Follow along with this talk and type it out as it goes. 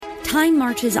Time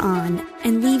marches on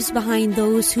and leaves behind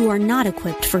those who are not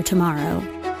equipped for tomorrow.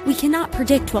 We cannot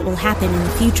predict what will happen in the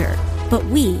future, but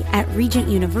we at Regent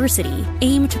University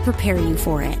aim to prepare you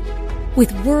for it.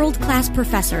 With world-class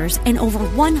professors and over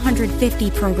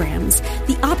 150 programs,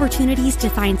 the opportunities to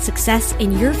find success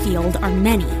in your field are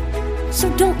many. So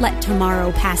don't let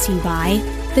tomorrow pass you by.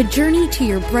 The journey to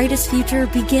your brightest future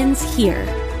begins here.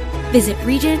 Visit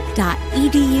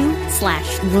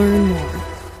regent.edu/learn more.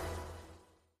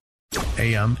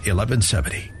 AM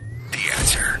 1170. The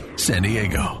Answer. San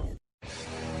Diego.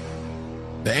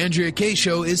 The Andrea Kaye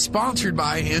Show is sponsored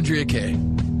by Andrea Kaye.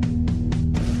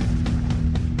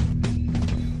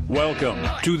 Welcome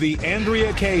to the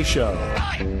Andrea Kaye Show.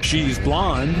 She's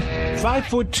blonde,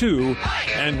 5'2",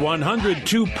 and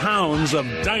 102 pounds of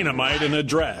dynamite in a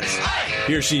dress.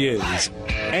 Here she is,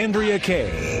 Andrea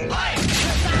Kaye.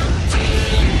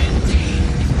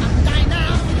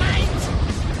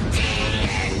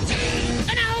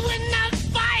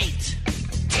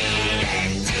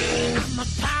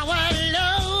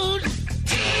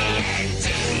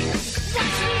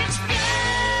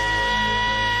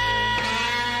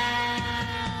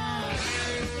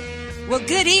 Well,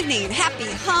 good evening. Happy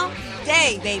hump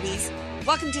day, babies.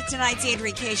 Welcome to tonight's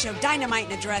Andrea Kaye Show.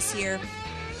 Dynamite in a dress here.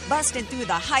 Busting through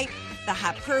the hype, the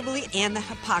hyperbole, and the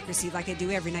hypocrisy like I do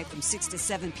every night from 6 to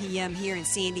 7 p.m. here in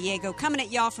San Diego. Coming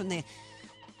at y'all from the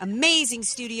amazing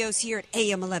studios here at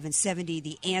AM 1170,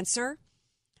 The Answer.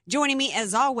 Joining me,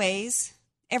 as always,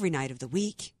 every night of the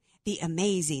week, the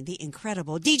amazing, the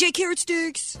incredible DJ Carrot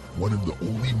Sticks. One of the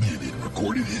only men in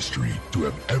recorded history to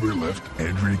have ever left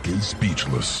Andrea Kaye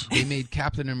speechless. They made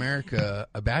Captain America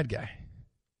a bad guy.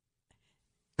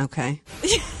 Okay.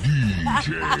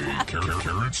 DJ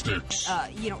Carrot Sticks.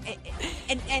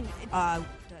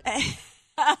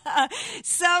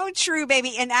 So true,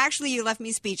 baby. And actually, you left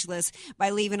me speechless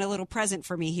by leaving a little present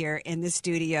for me here in the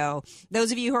studio.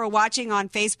 Those of you who are watching on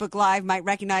Facebook Live might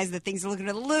recognize that things are looking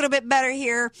a little bit better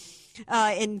here.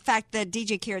 In fact, the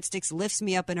DJ Carrot Sticks lifts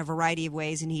me up in a variety of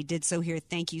ways, and he did so here.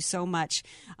 Thank you so much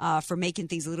for making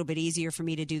things a little bit easier for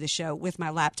me to do the show with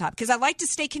my laptop, because I like to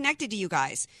stay connected to you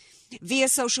guys via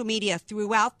social media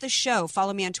throughout the show.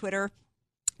 Follow me on Twitter.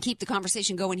 Keep the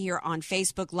conversation going here on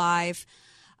Facebook Live.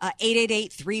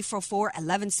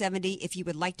 888-344-1170 if you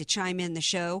would like to chime in the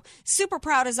show. Super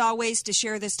proud, as always, to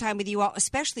share this time with you all,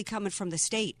 especially coming from the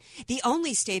state. The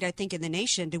only state, I think, in the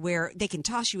nation to where they can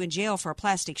toss you in jail for a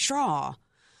plastic straw,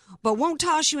 but won't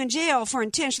toss you in jail for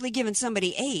intentionally giving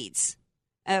somebody AIDS.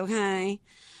 Okay?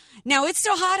 Now, it's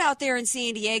still hot out there in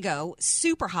San Diego,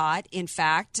 super hot, in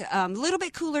fact. A little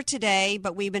bit cooler today,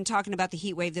 but we've been talking about the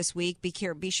heat wave this week. Be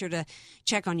sure to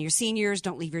check on your seniors.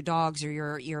 Don't leave your dogs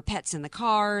or your pets in the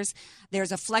cars.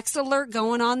 There's a flex alert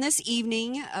going on this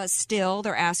evening still.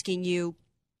 They're asking you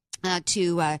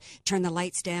to turn the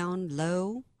lights down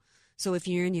low. So if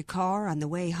you're in your car on the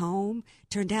way home,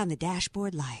 turn down the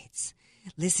dashboard lights.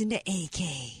 Listen to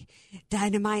AK,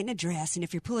 Dynamite in a Dress. And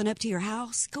if you're pulling up to your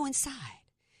house, go inside.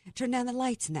 Turn down the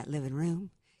lights in that living room,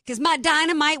 because my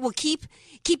dynamite will keep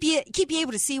you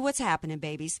able to see what's happening,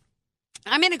 babies.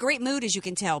 I'm in a great mood, as you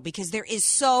can tell, because there is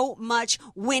so much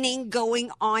winning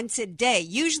going on today.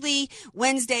 Usually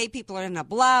Wednesday, people are in a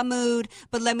blah mood,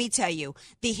 but let me tell you,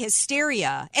 the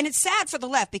hysteria, and it's sad for the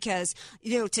left because,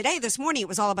 today, this morning, it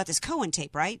was all about this Cohen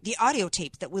tape, right? The audio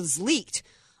tape that was leaked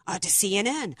to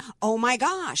CNN. Oh my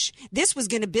gosh, this was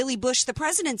going to Billy Bush the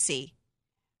presidency.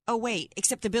 Oh, wait,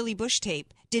 except the Billy Bush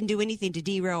tape didn't do anything to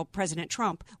derail President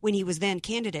Trump when he was then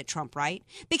candidate Trump, right?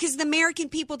 Because the American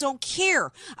people don't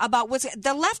care about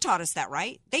the left taught us that,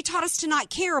 right? They taught us to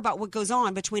not care about what goes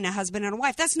on between a husband and a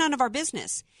wife. That's none of our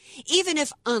business. Even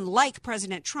if, unlike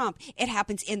President Trump, it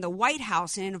happens in the White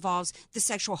House and it involves the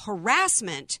sexual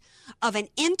harassment of an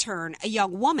intern, a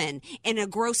young woman, and a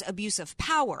gross abuse of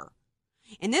power.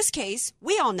 In this case,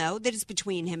 we all know that it's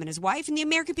between him and his wife, and the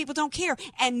American people don't care.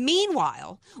 And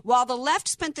meanwhile, while the left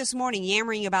spent this morning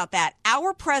yammering about that,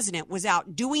 our president was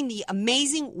out doing the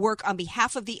amazing work on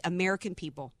behalf of the American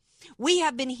people. We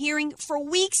have been hearing for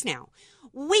weeks now,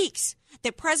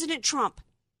 that President Trump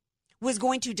was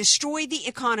going to destroy the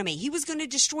economy. He was going to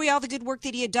destroy all the good work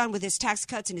that he had done with his tax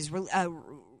cuts and his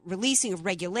releasing of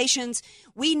regulations.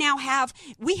 We have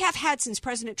had, since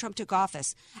President Trump took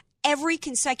office, every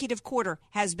consecutive quarter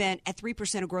has been at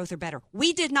 3% of growth or better.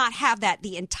 We did not have that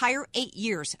the entire 8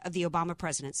 years of the Obama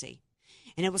presidency.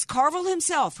 And it was Carville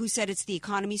himself who said it's the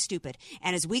economy stupid.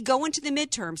 And as we go into the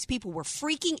midterms, people were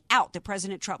freaking out that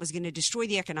President Trump was going to destroy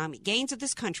the economic gains of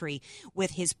this country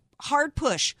with his hard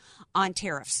push on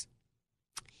tariffs.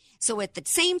 So at the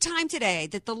same time today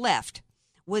that the left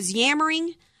was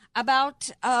yammering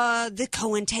about the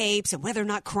Cohen tapes and whether or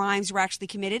not crimes were actually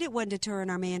committed. It wasn't deterring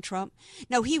our man Trump.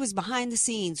 No, he was behind the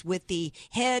scenes with the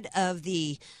head of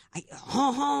the,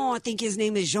 I think his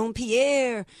name is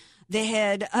Jean-Pierre, the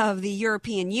head of the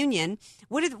European Union.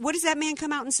 What does that man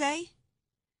come out and say?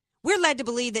 We're led to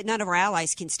believe that none of our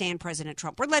allies can stand President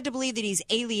Trump. We're led to believe that he's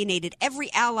alienated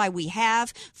every ally we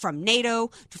have, from NATO,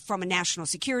 from a national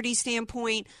security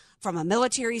standpoint, from a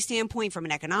military standpoint, from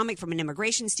an economic, from an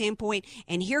immigration standpoint.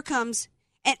 And here comes,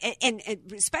 and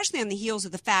especially on the heels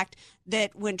of the fact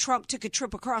that when Trump took a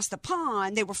trip across the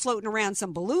pond, they were floating around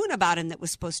some balloon about him that was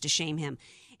supposed to shame him.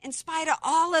 In spite of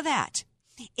all of that,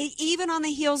 even on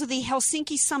the heels of the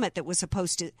Helsinki summit that was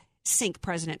supposed to sink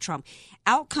President Trump,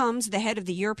 out comes the head of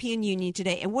the European Union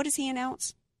today. And what does he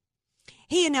announce?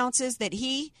 He announces that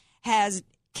he has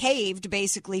caved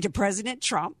basically to President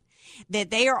Trump, that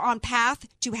they are on path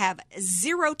to have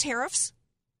zero tariffs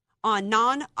on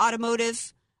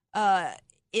non-automotive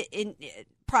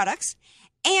products.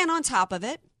 And on top of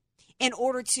it, in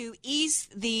order to ease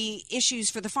the issues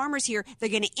for the farmers here, they're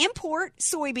going to import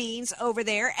soybeans over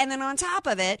there. And then on top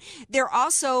of it, they're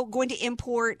also going to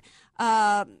import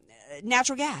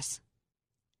natural gas.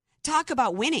 Talk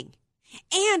about winning.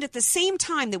 And at the same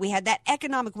time that we had that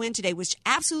economic win today, which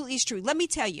absolutely is true, let me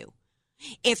tell you,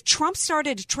 if Trump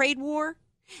started a trade war,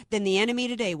 then the enemy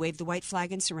today waved the white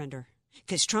flag and surrender,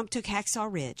 because Trump took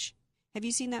Hacksaw Ridge. Have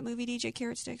you seen that movie, DJ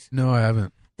Carrot Sticks? No, I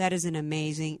haven't. That is an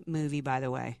amazing movie, by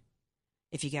the way.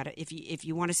 If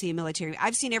you want to see a military,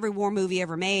 I've seen every war movie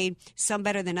ever made, some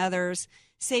better than others.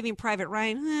 Saving Private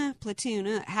Ryan, Platoon,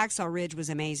 Hacksaw Ridge was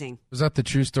amazing. Was that the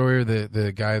true story of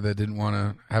the guy that didn't want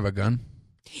to have a gun?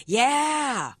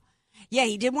 Yeah. Yeah,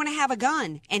 he did want to have a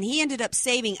gun, and he ended up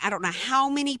saving I don't know how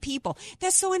many people.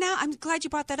 That's so I'm glad you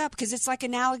brought that up, because it's like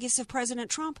analogous of President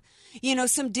Trump. You know,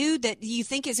 some dude that you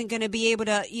think isn't going to be able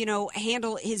to,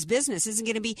 handle his business, isn't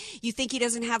going to be, you think he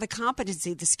doesn't have the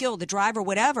competency, the skill, the drive, or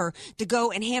whatever to go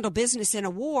and handle business in a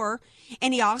war.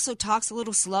 And he also talks a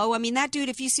little slow. I mean, that dude,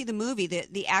 if you see the movie,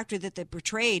 the actor that they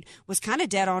portrayed was kind of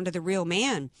dead on to the real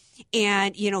man.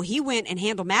 And, he went and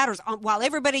handled matters while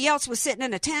everybody else was sitting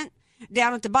in a tent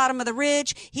down at the bottom of the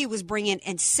ridge. He was bringing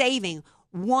and saving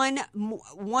one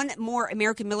more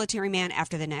American military man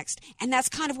after the next. And that's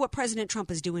kind of what President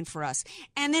Trump is doing for us.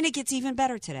 And then it gets even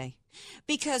better today,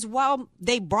 because while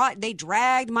they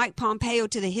dragged Mike Pompeo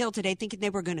to the Hill today thinking they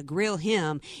were going to grill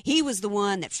him, he was the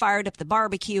one that fired up the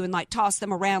barbecue and tossed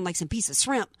them around like some piece of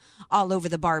shrimp all over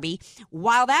the Barbie.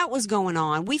 While that was going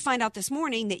on, we find out this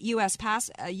morning that U.S.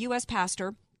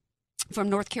 pastor from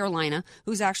North Carolina,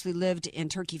 who's actually lived in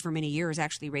Turkey for many years,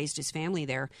 actually raised his family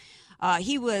there.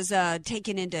 He was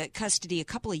taken into custody a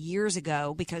couple of years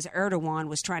ago because Erdogan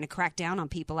was trying to crack down on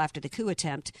people after the coup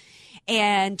attempt.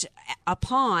 And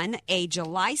upon a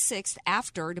July 6th,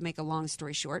 to make a long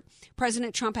story short,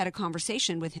 President Trump had a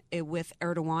conversation with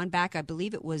Erdogan back, I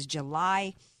believe it was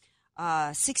July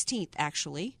 16th,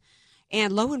 actually.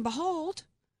 And lo and behold,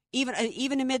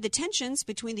 even amid the tensions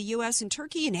between the U.S. and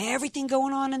Turkey and everything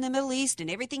going on in the Middle East and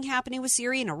everything happening with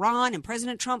Syria and Iran and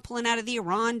President Trump pulling out of the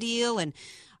Iran deal, and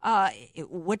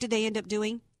what did they end up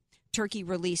doing? Turkey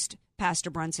released Pastor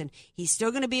Brunson. He's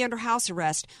still going to be under house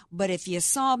arrest, but if you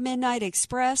saw Midnight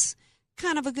Express,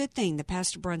 kind of a good thing that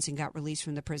Pastor Brunson got released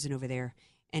from the prison over there,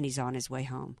 and he's on his way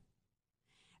home.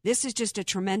 This is just a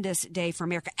tremendous day for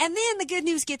America. And then the good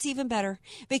news gets even better,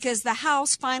 because the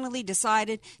House finally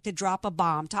decided to drop a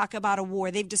bomb. Talk about a war.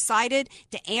 They've decided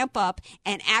to amp up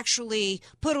and actually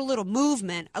put a little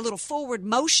movement, a little forward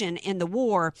motion in the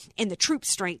war, in the troop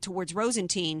strength towards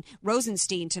Rosenstein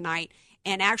tonight,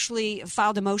 and actually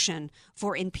filed a motion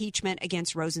for impeachment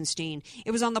against Rosenstein. It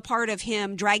was on the part of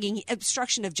him dragging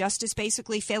obstruction of justice,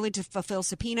 basically failing to fulfill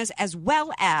subpoenas, as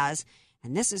well as,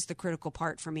 and this is the critical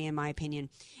part for me, in my opinion,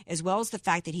 as well as the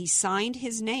fact that he signed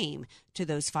his name to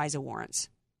those FISA warrants.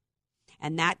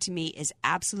 And that, to me, is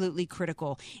absolutely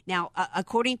critical. Now,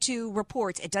 according to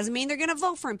reports, it doesn't mean they're going to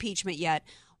vote for impeachment yet,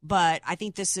 but I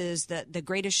think this is the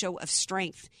greatest show of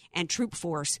strength and troop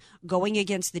force going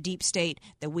against the deep state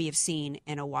that we have seen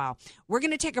in a while. We're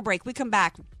going to take a break. We come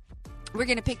back. We're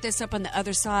going to pick this up on the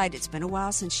other side. It's been a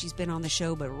while since she's been on the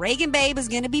show, but Reagan Babe is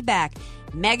going to be back.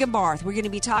 Megan Barth. We're going to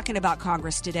be talking about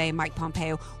Congress today, Mike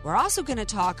Pompeo. We're also going to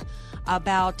talk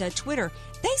about Twitter.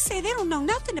 They say they don't know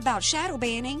nothing about shadow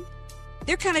banning.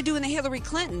 They're kind of doing the Hillary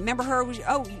Clinton. Remember her?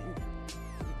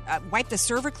 Wipe the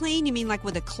server clean? You mean like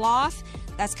with a cloth?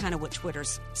 That's kind of what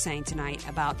Twitter's saying tonight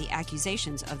about the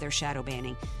accusations of their shadow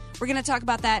banning. We're going to talk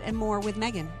about that and more with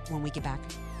Megan when we get back.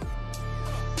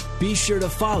 Be sure to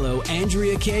follow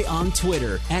Andrea Kaye on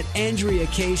Twitter at Andrea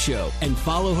Kaye Show and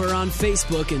follow her on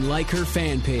Facebook and like her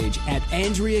fan page at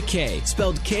Andrea Kaye,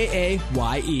 spelled Kaye.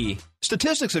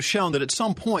 Statistics have shown that at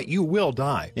some point you will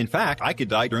die. In fact, I could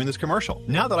die during this commercial.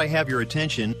 Now that I have your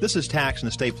attention, this is tax and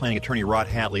estate planning attorney Rod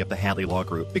Hadley of the Hadley Law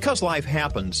Group. Because life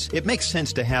happens, it makes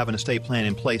sense to have an estate plan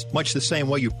in place, much the same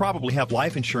way you probably have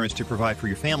life insurance to provide for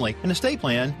your family. An estate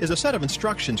plan is a set of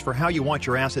instructions for how you want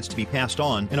your assets to be passed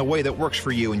on in a way that works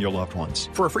for you and your loved ones.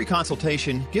 For a free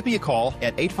consultation, give me a call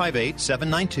at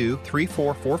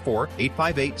 858-792-3444,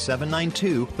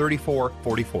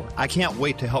 858-792-3444. I can't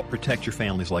wait to help protect your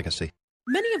family's legacy.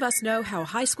 Many of us know how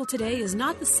high school today is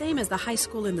not the same as the high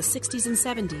school in the 60s and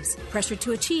 70s. Pressure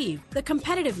to achieve, the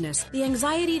competitiveness, the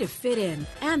anxiety to fit in,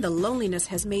 and the loneliness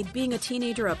has made being a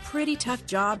teenager a pretty tough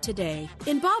job today.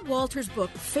 In Bob Walter's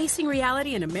book, Facing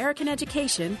Reality in American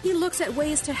Education, he looks at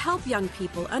ways to help young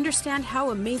people understand how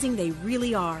amazing they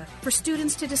really are, for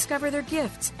students to discover their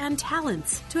gifts and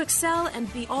talents, to excel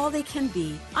and be all they can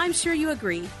be. I'm sure you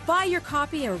agree. Buy your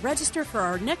copy or register for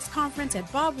our next conference at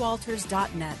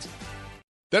bobwalters.net.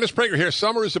 Dennis Prager here.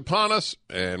 Summer is upon us,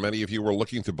 and many of you are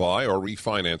looking to buy or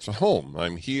refinance a home.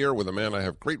 I'm here with a man I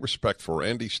have great respect for,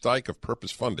 Andy Steich of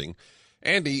Purpose Funding.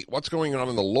 Andy, what's going on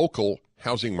in the local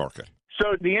housing market?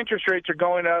 So the interest rates are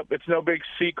going up. It's no big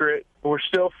secret. We're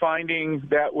still finding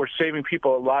that we're saving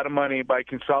people a lot of money by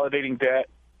consolidating debt,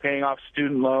 paying off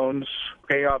student loans,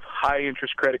 paying off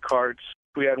high-interest credit cards.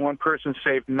 We had one person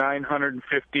save $950,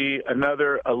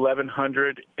 another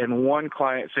 $1,100, and one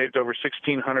client saved over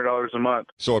 $1,600 a month.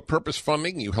 So at Purpose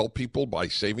Funding, you help people by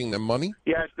saving them money?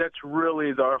 Yes, that's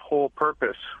really our whole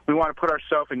purpose. We want to put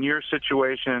ourselves in your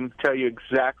situation, tell you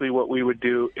exactly what we would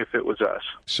do if it was us.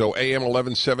 So AM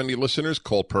 1170 listeners,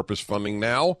 call Purpose Funding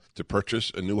now to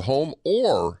purchase a new home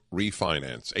or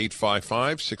refinance.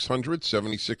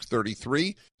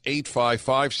 855-600-7633,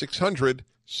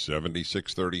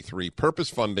 855-600-7633. Purpose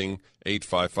Funding,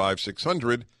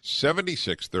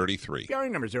 855-600-7633. PRA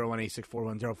number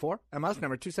 018641104, MS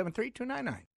number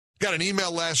 273299. Got an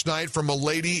email last night from a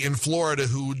lady in Florida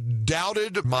who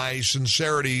doubted my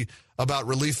sincerity about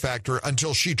Relief Factor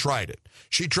until she tried it.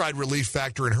 She tried Relief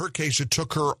Factor. In her case, it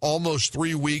took her almost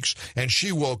 3 weeks, and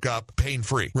she woke up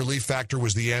pain-free. Relief Factor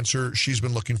was the answer she's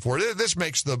been looking for. This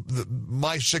makes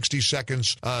my 60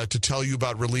 seconds to tell you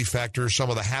about Relief Factor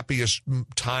some of the happiest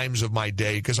times of my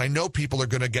day, because I know people are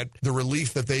going to get the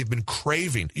relief that they've been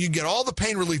craving. You can get all the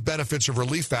pain relief benefits of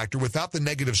Relief Factor without the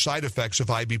negative side effects of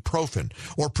ibuprofen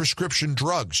or prescription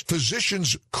drugs.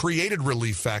 Physicians created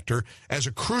Relief Factor as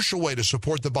a crucial way to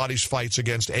support the body's fights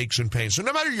against aches and pains. So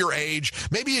no matter your age,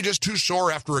 maybe you're just too sore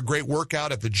after a great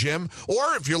workout at the gym,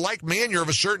 or if you're like me and you're of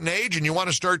a certain age and you want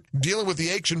to start dealing with the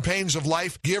aches and pains of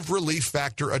life, give Relief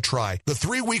Factor a try. The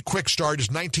 3-week quick start is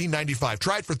 $19.95.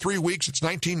 Try it for 3 weeks. It's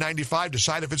 $19.95.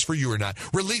 Decide if it's for you or not.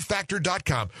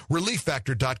 ReliefFactor.com.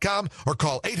 ReliefFactor.com, or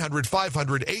call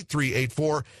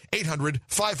 800-500-8384.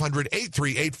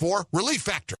 800-500-8384. Relief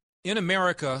Factor. In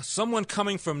America, someone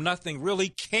coming from nothing really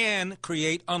can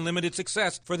create unlimited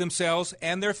success for themselves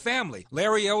and their family.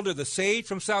 Larry Elder, the sage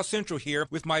from South Central here,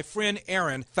 with my friend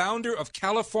Aaron, founder of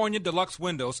California Deluxe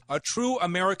Windows, a true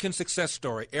American success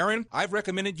story. Aaron, I've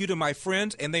recommended you to my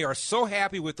friends, and they are so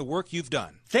happy with the work you've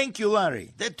done. Thank you,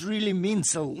 Larry. That really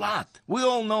means a lot. We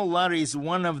all know Larry is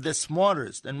one of the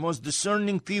smartest and most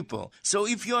discerning people. So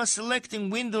if you are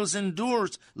selecting windows and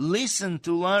doors, listen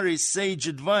to Larry's sage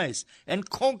advice and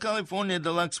call California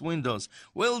Deluxe Windows.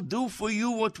 We'll do for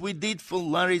you what we did for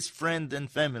Larry's friend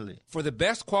and family. For the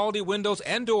best quality windows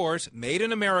and doors made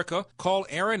in America, call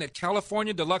Aaron at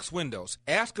California Deluxe Windows.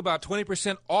 Ask about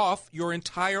 20% off your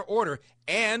entire order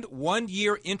and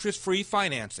 1-year interest-free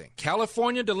financing.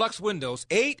 California Deluxe Windows,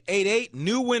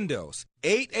 888-NEW-WINDOWS.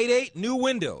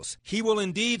 888-NEW-WINDOWS. He will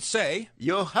indeed say,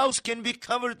 your house can be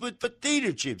covered with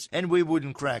potato chips, and we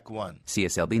wouldn't crack one.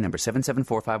 CSLB number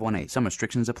 774518. Some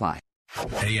restrictions apply.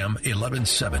 AM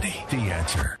 1170, The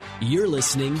Answer. You're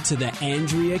listening to The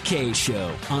Andrea Kaye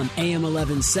Show on AM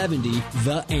 1170,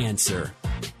 The Answer.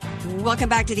 Welcome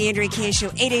back to the Andrea Kaye Show,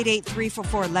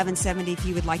 888-344-1170 if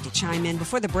you would like to chime in.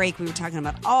 Before the break, we were talking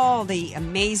about all the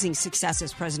amazing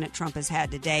successes President Trump has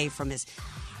had today, from his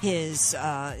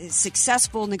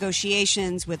successful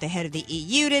negotiations with the head of the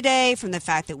EU today, from the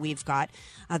fact that we've got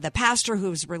the pastor who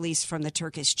was released from the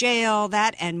Turkish jail,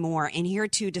 that and more. And here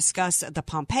to discuss the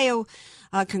Pompeo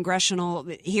congressional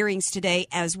hearings today,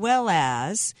 as well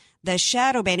as the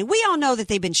shadow banning. We all know that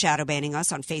they've been shadow banning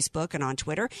us on Facebook and on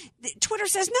Twitter. Twitter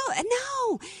says,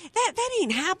 no, that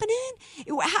ain't happening.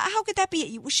 How could that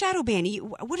be shadow banning?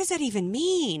 What does that even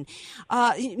mean?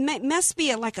 It must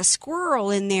be like a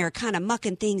squirrel in there kind of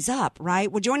mucking things up,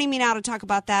 right? Well, joining me now to talk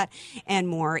about that and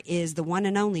more is the one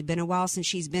and only, been a while since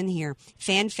she's been here,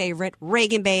 fan favorite,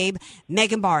 Reagan babe,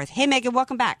 Megan Barth. Hey, Megan,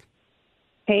 welcome back.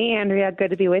 Hey, Andrea. Good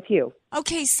to be with you.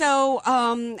 Okay, so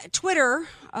Twitter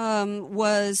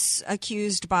was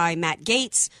accused by Matt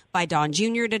Gaetz, by Don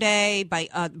Jr. today,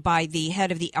 by the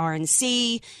head of the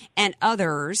RNC and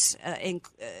others,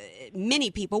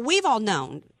 many people. We've all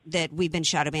known that we've been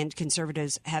shadow banned.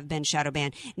 Conservatives have been shadow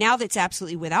banned. Now that's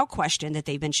absolutely without question that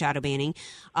they've been shadow banning,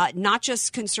 not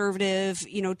just conservative,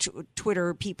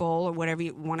 Twitter people or whatever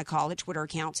you want to call it, Twitter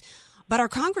accounts, but our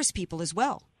Congress people as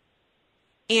well.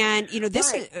 And,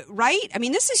 this is right. I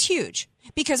mean, this is huge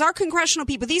because our congressional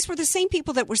people, these were the same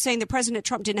people that were saying that President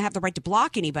Trump didn't have the right to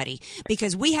block anybody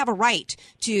because we have a right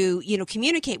to,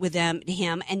 communicate with him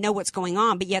and know what's going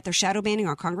on. But yet they're shadow banning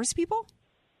our Congress people.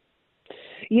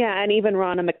 Yeah. And even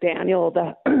Ronna McDaniel,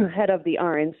 the head of the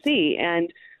RNC,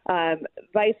 and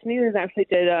Vice News actually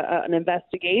did an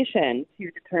investigation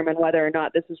to determine whether or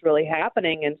not this is really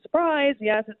happening. And surprise,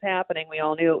 yes, it's happening. We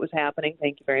all knew it was happening.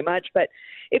 Thank you very much. But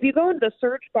if you go into the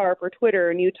search bar for Twitter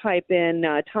and you type in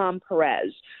Tom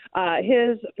Perez,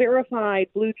 his verified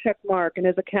blue check mark and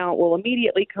his account will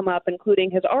immediately come up,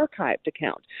 including his archived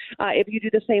account. If you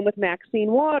do the same with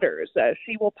Maxine Waters,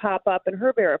 she will pop up in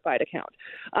her verified account.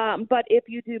 But if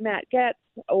you do Matt Gaetz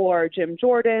or Jim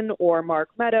Jordan or Mark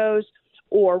Meadows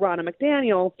or Ronna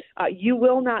McDaniel, you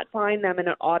will not find them in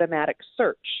an automatic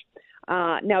search.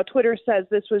 Now, Twitter says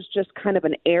this was just kind of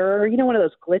an error, one of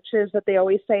those glitches that they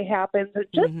always say happens. It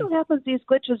just so happens these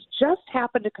glitches just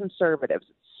happen to conservatives.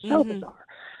 It's so bizarre.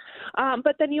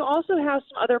 But then you also have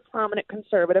some other prominent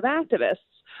conservative activists.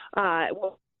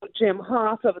 Jim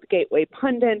Hoff of the Gateway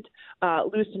Pundit,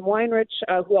 Lucien Weinrich,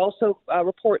 who also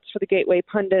reports for the Gateway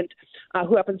Pundit,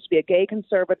 who happens to be a gay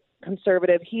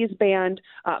conservative. He's banned.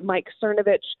 Mike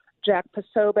Cernovich, Jack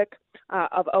Posobiec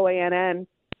of OANN,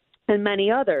 and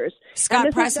many others. Scott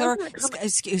Pressler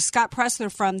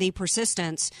from the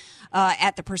Persistence,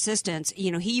 at the Persistence,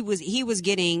 he was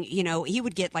getting, he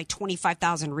would get like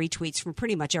 25,000 retweets from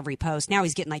pretty much every post. Now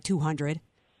he's getting like 200.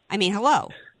 I mean, hello.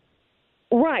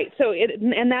 Right. So,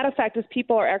 and that effect is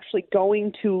people are actually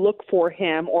going to look for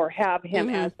him or have him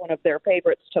as one of their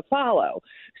favorites to follow.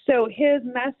 So his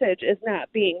message is not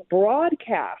being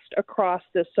broadcast across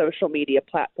this social media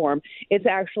platform. It's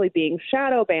actually being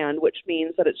shadow banned, which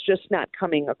means that it's just not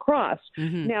coming across.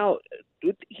 Now,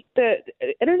 the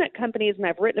internet companies, and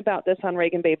I've written about this on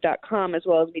ReaganBabe.com as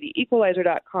well as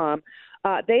MediaEqualizer.com,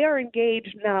 they are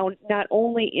engaged now not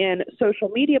only in social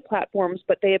media platforms,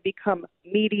 but they have become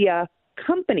media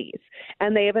companies,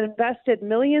 and they have invested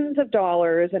millions of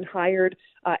dollars and hired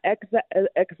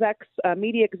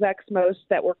media execs, most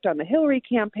that worked on the Hillary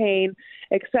campaign,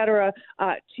 et cetera,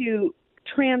 to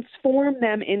transform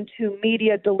them into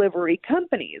media delivery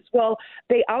companies. Well,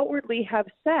 they outwardly have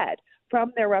said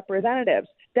from their representatives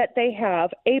that they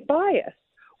have a bias.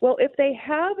 Well, if they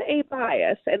have a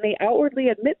bias and they outwardly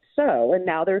admit so, and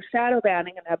now they're shadow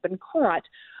banning and have been caught,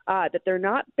 that they're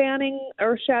not banning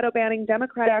or shadow banning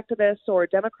Democrat activists or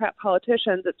Democrat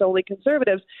politicians, it's only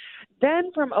conservatives,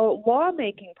 then from a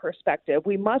lawmaking perspective,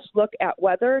 we must look at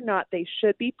whether or not they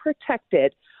should be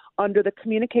protected under the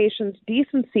Communications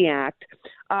Decency Act,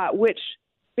 which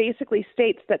basically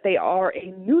states that they are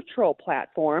a neutral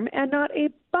platform and not a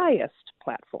biased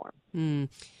platform.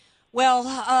 Well,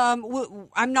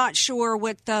 I'm not sure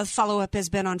what the follow-up has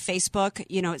been on Facebook.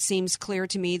 It seems clear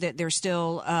to me that there's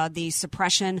still the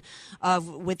suppression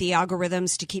with the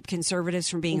algorithms to keep conservatives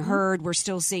from being heard. We're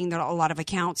still seeing that a lot of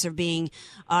accounts are being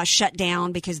shut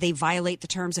down because they violate the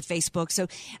terms of Facebook. So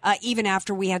even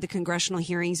after we had the congressional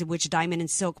hearings in which Diamond and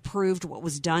Silk proved what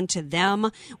was done to them,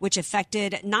 which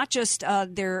affected not just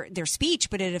their speech,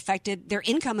 but it affected their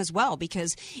income as well,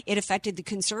 because it affected the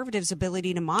conservatives'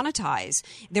 ability to monetize.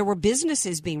 There were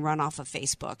businesses being run off of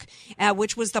Facebook,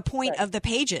 which was the point of the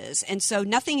pages. And so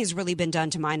nothing has really been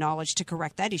done, to my knowledge, to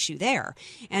correct that issue there.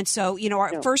 And so,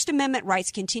 our First Amendment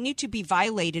rights continue to be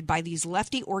violated by these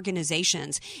lefty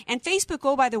organizations. And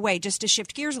Facebook, by the way, just to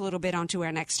shift gears a little bit onto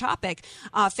our next topic,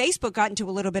 Facebook got into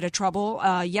a little bit of trouble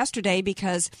yesterday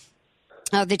because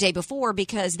the day before,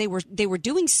 because they were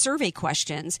doing survey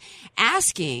questions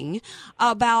asking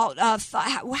about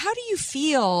how do you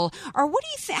feel, or what do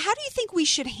you how do you think we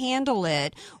should handle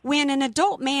it when an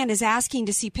adult man is asking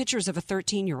to see pictures of a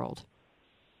 13-year-old?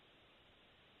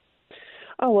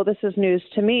 oh, well, this is news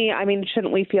to me. I mean,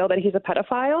 shouldn't we feel that he's a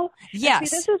pedophile? Yes. And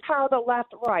see, this is how the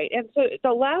left, right. And so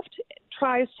the left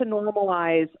tries to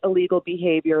normalize illegal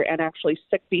behavior and actually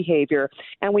sick behavior.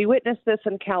 And we witnessed this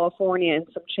in California in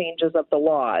some changes of the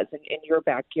laws in your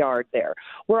backyard there,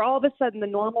 where all of a sudden the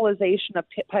normalization of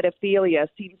pedophilia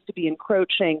seems to be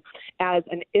encroaching as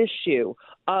an issue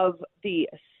of the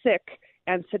sick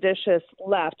and seditious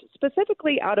left,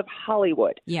 specifically out of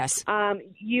Hollywood. Yes.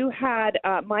 You had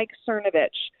Mike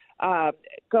Cernovich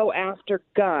go after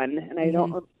Gunn, and I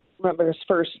don't remember his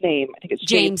first name. I think it's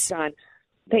James Gunn.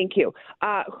 Thank you.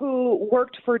 Who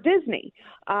worked for Disney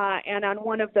and on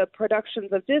one of the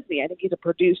productions of Disney. I think he's a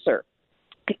producer.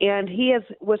 And he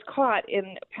was caught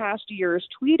in past years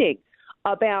tweeting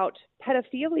about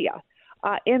pedophilia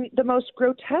in the most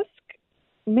grotesque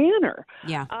manner.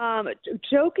 Yeah.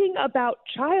 Joking about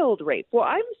child rape. Well,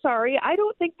 I'm sorry. I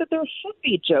don't think that there should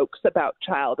be jokes about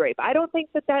child rape. I don't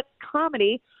think that that's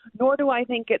comedy, nor do I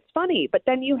think it's funny. But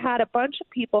then you had a bunch of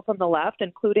people from the left,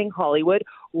 including Hollywood,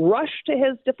 rush to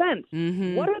his defense.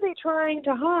 Mm-hmm. What are they trying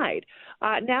to hide?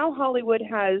 Now Hollywood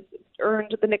has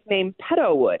earned the nickname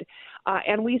Pedowood.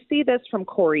 And we see this from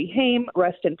Corey Haim,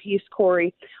 rest in peace,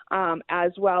 Corey,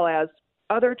 as well as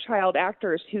other child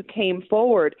actors who came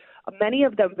forward, many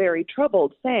of them very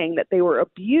troubled, saying that they were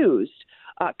abused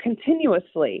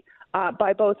continuously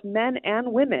by both men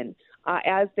and women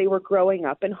as they were growing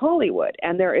up in Hollywood.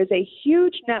 And there is a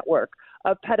huge network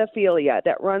of pedophilia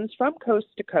that runs from coast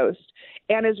to coast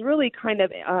and is really kind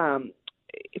of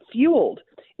fueled,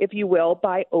 if you will,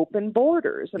 by open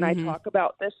borders. And I talk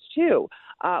about this too.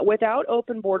 Without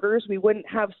open borders, we wouldn't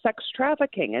have sex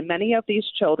trafficking, and many of these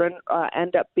children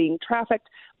end up being trafficked.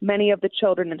 Many of the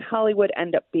children in Hollywood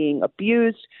end up being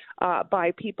abused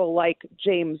by people like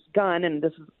James Gunn, and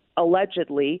this is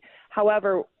allegedly.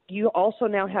 However, you also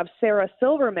now have Sarah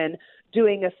Silverman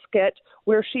doing a skit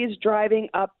where she's driving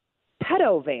a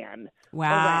pedo van.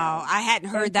 Wow, I hadn't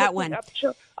heard that one.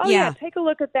 Yeah, take a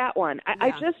look at that one.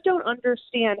 I just don't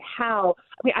understand how.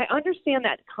 I mean, I understand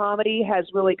that comedy has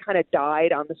really kind of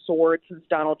died on the sword since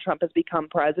Donald Trump has become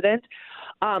president.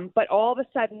 But all of a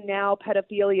sudden now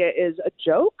pedophilia is a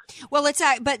joke. Well, it's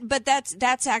but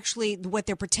that's actually what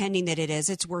they're pretending that it is.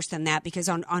 It's worse than that, because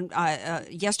on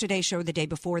yesterday's show, the day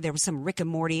before, there was some Rick and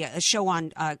Morty, a show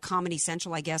on Comedy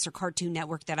Central, I guess, or Cartoon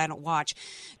Network that I don't watch,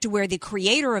 to where the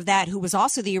creator of that, who was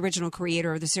also the original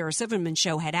creator of the Sarah Silverman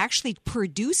Show, had actually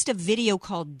produced a video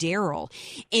called Daryl,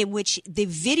 in which the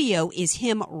video is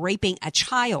him raping a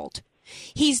child.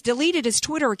 He's deleted his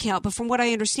Twitter account, but from what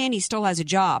I understand, he still has a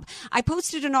job. I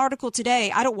posted an article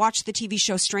today. I don't watch the TV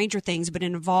show Stranger Things, but it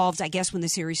involves, I guess, when the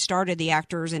series started, the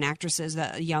actors and actresses,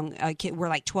 the young kid, were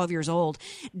like 12 years old.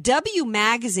 W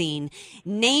Magazine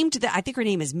named, I think her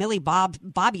name is Millie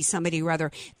Bobby somebody or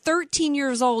other, 13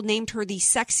 years old, named her the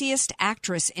sexiest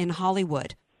actress in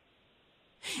Hollywood.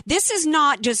 This is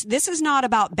not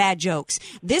about bad jokes.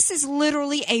 This is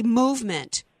literally a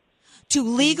movement to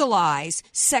legalize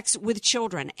sex with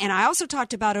children. And I also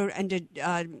talked about under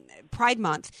Pride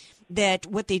Month that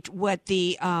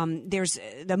there's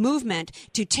the movement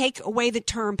to take away the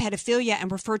term pedophilia and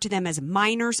refer to them as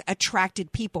minors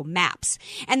attracted people, MAPS.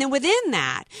 And then within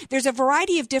that, there's a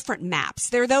variety of different MAPS.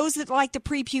 There are those that like the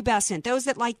prepubescent, those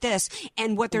that like this.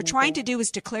 And what they're trying to do is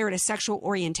declare it a sexual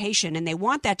orientation, and they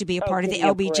want that to be a part of the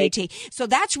LBGT. So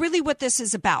that's really what this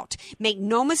is about. Make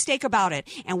no mistake about it.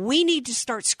 And we need to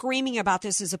start screaming about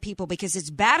this as a people, because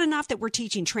it's bad enough that we're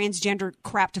teaching transgender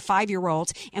crap to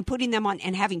 5-year-olds and putting them on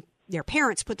and having their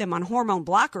parents put them on hormone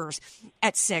blockers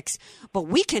at 6, but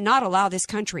we cannot allow this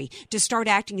country to start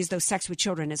acting as though sex with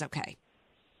children is okay.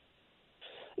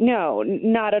 No,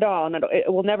 not at all.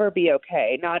 It will never be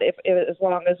okay. Not if as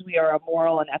long as we are a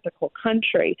moral and ethical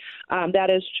country. That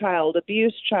is child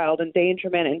abuse, child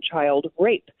endangerment, and child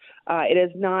rape. It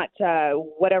is not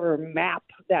whatever MAP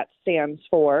that stands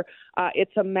for.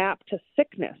 It's a map to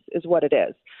sickness is what it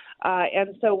is.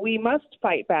 And so we must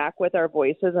fight back with our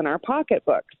voices and our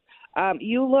pocketbooks.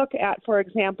 You look at, for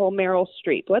example, Meryl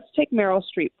Streep. Let's take Meryl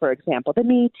Streep, for example, the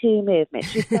Me Too movement.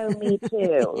 She's so Me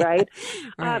Too, right?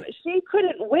 She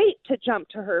couldn't wait to jump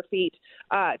to her feet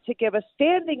to give a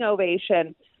standing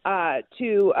ovation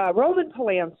to Roman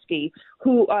Polanski,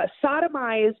 who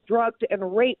sodomized, drugged,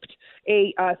 and raped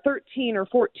a 13 or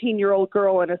 14-year-old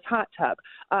girl in his hot tub.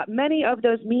 Many of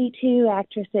those Me Too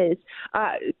actresses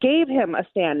gave him a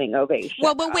standing ovation.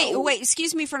 Well, but wait,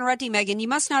 excuse me for interrupting, Megan. You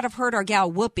must not have heard our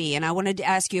gal Whoopi, and I wanted to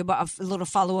ask you about a little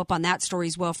follow-up on that story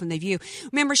as well from The View.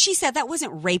 Remember, she said that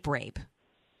wasn't rape.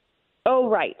 Oh,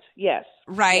 right. Yes.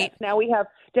 Right. Yes. Now we have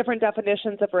different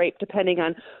definitions of rape depending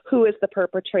on who is the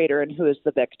perpetrator and who is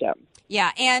the victim.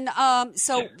 Yeah. And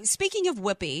so speaking of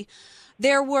Whoopi,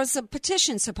 there was a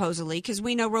petition supposedly because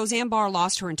we know Roseanne Barr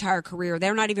lost her entire career.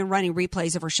 They're not even running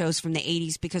replays of her shows from the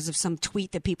 80s because of some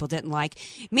tweet that people didn't like.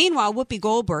 Meanwhile, Whoopi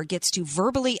Goldberg gets to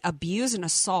verbally abuse and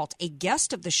assault a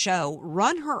guest of the show,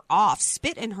 run her off,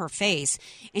 spit in her face,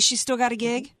 and she's still got a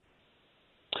gig?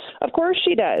 Of course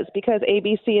she does, because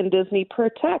ABC and Disney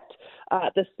protect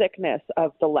the sickness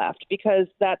of the left, because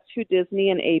that's who Disney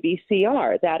and ABC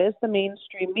are. That is the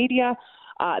mainstream media.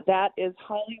 That is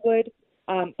Hollywood.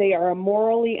 They are a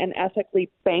morally and ethically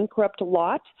bankrupt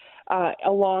lot,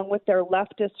 along with their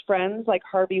leftist friends like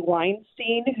Harvey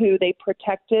Weinstein, who they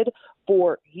protected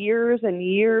for years and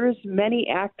years. Many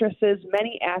actresses,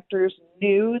 many actors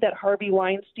knew that Harvey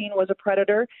Weinstein was a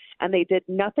predator, and they did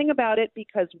nothing about it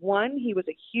because, one, he was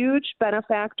a huge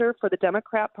benefactor for the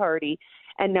Democrat Party,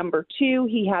 and number two,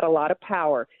 he had a lot of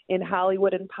power in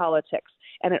Hollywood and politics.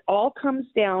 And it all comes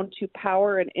down to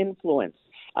power and influence.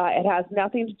 It has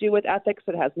nothing to do with ethics.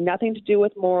 It has nothing to do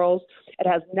with morals. It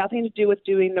has nothing to do with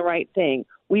doing the right thing.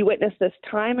 We witness this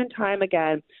time and time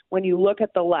again when you look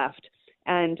at the left.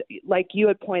 And like you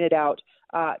had pointed out,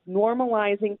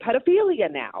 normalizing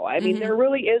pedophilia now. I mean, there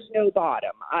really is no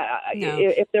bottom. No.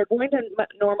 If they're going to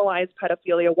normalize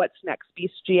pedophilia, what's next?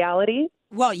 Bestiality?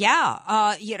 Well,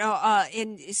 yeah.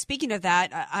 And speaking of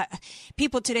that,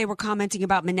 people today were commenting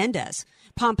about Menendez.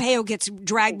 Pompeo gets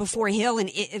dragged before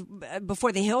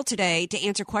the Hill today to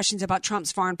answer questions about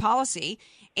Trump's foreign policy,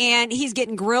 and he's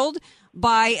getting grilled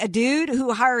by a dude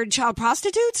who hired child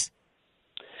prostitutes.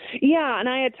 Yeah, and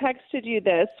I had texted you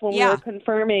this when we were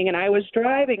confirming, and I was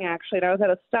driving, actually, and I was at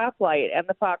a stoplight, and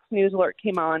the Fox News alert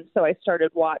came on, so I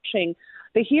started watching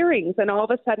the hearings, and all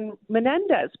of a sudden,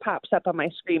 Menendez pops up on my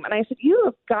screen, and I said, you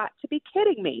have got to be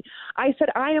kidding me. I said,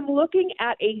 I am looking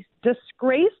at a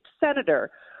disgraced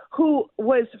senator who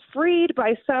was freed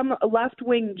by some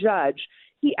left-wing judge.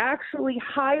 He actually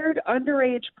hired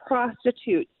underage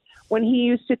prostitutes when he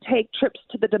used to take trips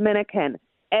to the Dominican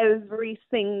every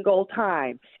single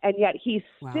time, and yet he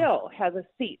still has a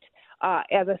seat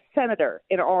as a senator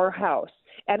in our House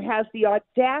and has the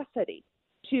audacity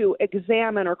to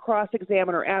examine or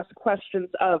cross-examine or ask questions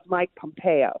of Mike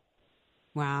Pompeo.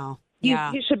 Wow. He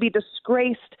should be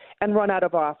disgraced and run out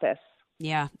of office.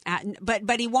 Yeah,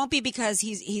 but he won't be because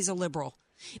he's a liberal.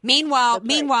 Meanwhile,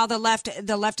 the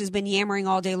left has been yammering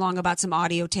all day long about some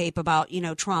audio tape about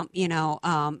Trump,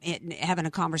 having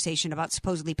a conversation about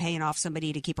supposedly paying off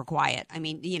somebody to keep her quiet. I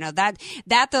mean, that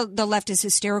the left is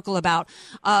hysterical about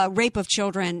rape of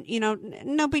children.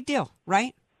 No big deal,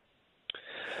 right?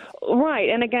 Right.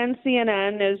 And again,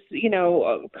 CNN is,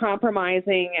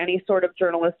 compromising any sort of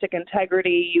journalistic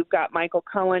integrity. You've got Michael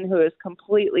Cohen, who has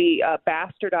completely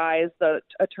bastardized the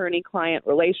attorney-client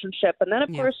relationship. And then,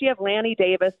 of course, you have Lanny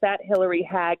Davis, that Hillary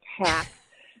hack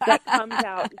that comes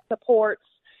out and supports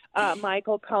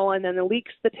Michael Cohen and then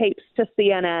leaks the tapes to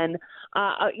CNN.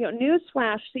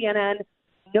 Newsflash, CNN,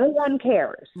 no one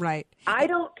cares. Right. I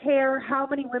don't care how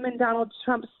many women Donald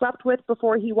Trump slept with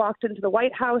before he walked into the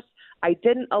White House. I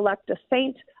didn't elect a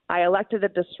saint. I elected a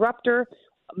disruptor.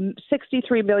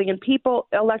 63 million people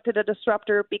elected a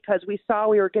disruptor because we saw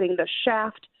we were getting the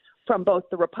shaft from both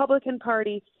the Republican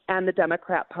Party and the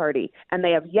Democrat Party, and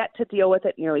they have yet to deal with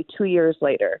it nearly 2 years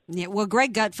later. Yeah, well,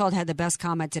 Greg Gutfeld had the best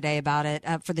comment today about it.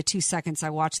 For the 2 seconds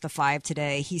I watched the 5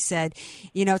 today, he said,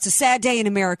 it's a sad day in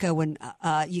America when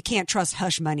you can't trust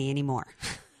hush money anymore.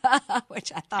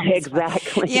 Which I thought was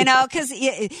exactly fun. Because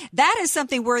that is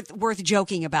something worth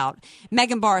joking about.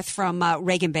 Megan Barth from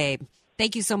Reagan Babe.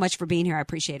 Thank you so much for being here. I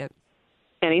appreciate it.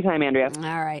 Anytime, Andrea.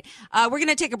 All right. We're going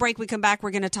to take a break. We come back.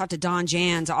 We're going to talk to Don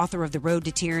Jans, author of The Road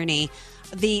to Tyranny.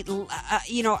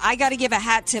 I got to give a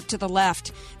hat tip to the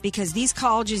left because these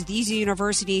colleges, these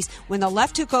universities, when the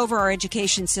left took over our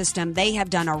education system, they have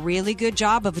done a really good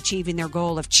job of achieving their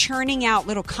goal of churning out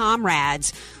little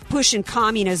comrades pushing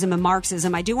communism and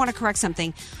Marxism. I do want to correct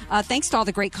something. Thanks to all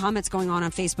the great comments going on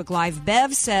Facebook Live.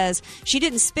 Bev says she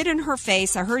didn't spit in her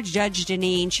face. I heard Judge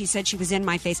Jeanine. She said she was in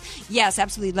my face. Yes,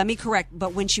 absolutely. Let me correct.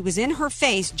 But when she was in her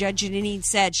face, Judge Jeanine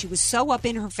said she was so up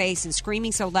in her face and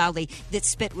screaming so loudly that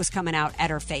spit was coming out at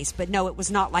her face. But no, it was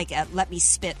not like let me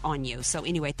spit on you. So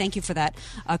anyway, thank you for that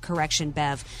correction,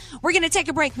 Bev. We're going to take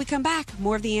a break. We come back.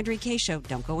 More of the Andrea Kaye Show.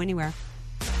 Don't go anywhere.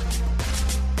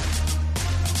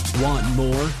 Want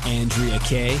more Andrea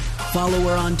Kaye? Follow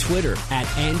her on Twitter at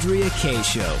Andrea Kaye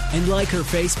Show and like her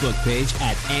Facebook page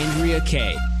at Andrea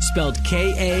Kaye, spelled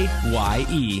Kaye.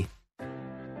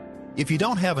 If you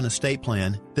don't have an estate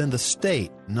plan, then the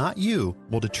state, not you,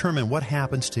 will determine what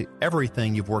happens to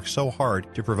everything you've worked so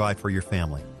hard to provide for your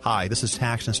family. Hi, this is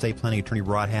tax and estate planning attorney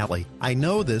Rod Hatley. I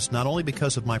know this not only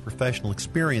because of my professional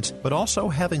experience, but also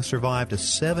having survived a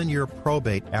 7-year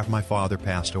probate after my father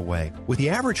passed away. With the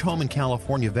average home in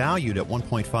California valued at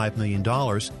 $1.5 million,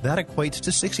 that equates to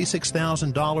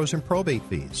 $66,000 in probate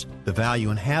fees. The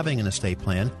value in having an estate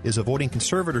plan is avoiding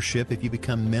conservatorship if you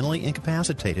become mentally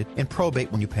incapacitated and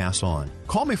probate when you pass on.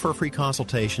 Call me for a free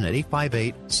consultation at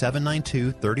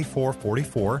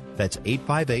 858-792-3444. That's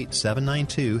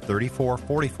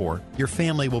 858-792-3444. Your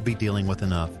family will be dealing with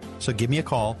enough. So give me a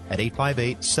call at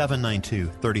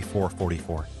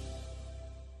 858-792-3444.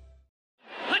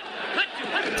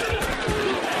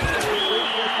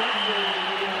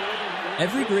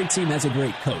 Every great team has a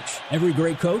great coach. Every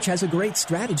great coach has a great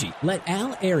strategy. Let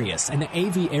Al Arias and the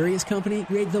AV Arias Company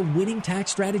create the winning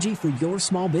tax strategy for your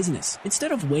small business.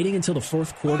 Instead of waiting until the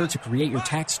fourth quarter to create your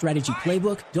tax strategy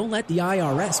playbook, don't let the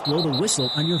IRS blow the whistle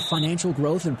on your financial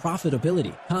growth and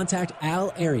profitability. Contact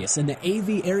Al Arias and the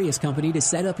AV Arias Company to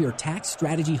set up your tax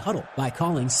strategy huddle by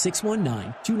calling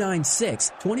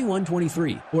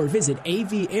 619-296-2123 or visit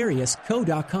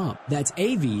avariasco.com. That's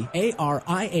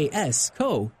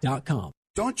avariasco.com.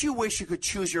 Don't you wish you could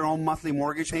choose your own monthly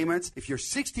mortgage payments? If you're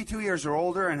 62 years or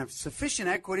older and have sufficient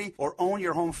equity or own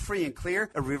your home free and clear,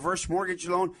 a reverse mortgage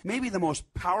loan may be the most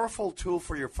powerful tool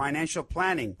for your financial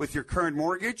planning. With your current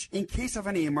mortgage, in case of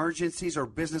any emergencies or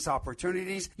business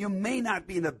opportunities, you may not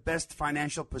be in the best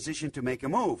financial position to make a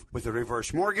move. With a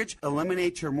reverse mortgage,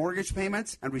 eliminate your mortgage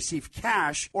payments and receive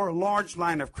cash or a large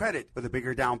line of credit. With a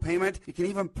bigger down payment, you can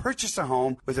even purchase a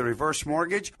home with a reverse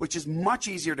mortgage, which is much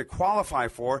easier to qualify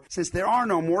for since there are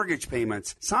no mortgage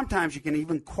payments. Sometimes you can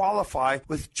even qualify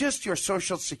with just your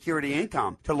Social Security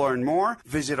income. To learn more,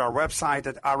 visit our website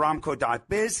at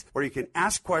aramco.biz, where you can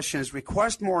ask questions,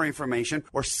 request more information,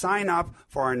 or sign up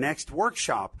for our next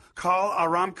workshop. Call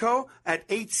Aramco at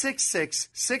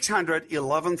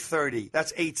 866-600-1130.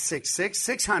 That's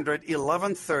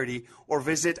 866-600-1130, or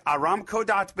visit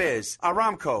aramco.biz.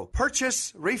 Aramco.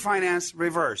 Purchase, refinance,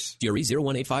 reverse. GRE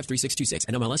 01853626,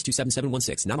 NMLS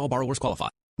 27716. Not all borrowers qualify.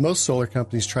 Most solar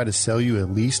companies try to sell you a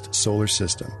leased solar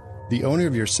system. The owner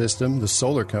of your system, the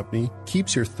solar company,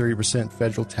 keeps your 30%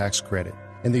 federal tax credit,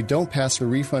 and they don't pass a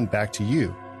refund back to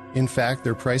you. In fact,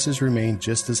 their prices remain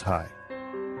just as high.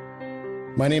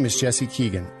 My name is Jesse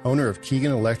Keegan, owner of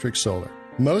Keegan Electric Solar.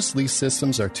 Most lease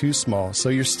systems are too small, so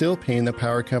you're still paying the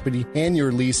power company and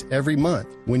your lease every month.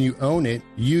 When you own it,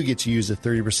 you get to use a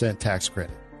 30% tax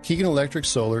credit. Keegan Electric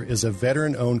Solar is a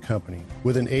veteran-owned company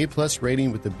with an A-plus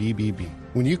rating with the BBB.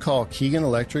 When you call Keegan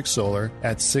Electric Solar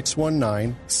at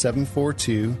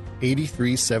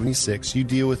 619-742-8376, you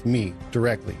deal with me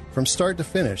directly. From start to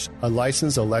finish, a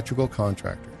licensed electrical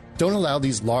contractor. Don't allow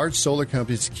these large solar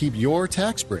companies to keep your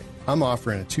tax break. I'm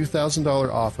offering a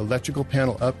 $2,000 off electrical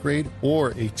panel upgrade or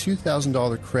a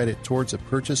 $2,000 credit towards the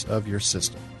purchase of your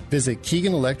system. Visit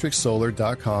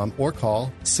KeeganElectricSolar.com or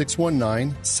call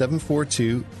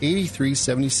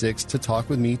 619-742-8376 to talk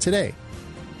with me today.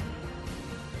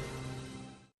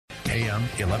 AM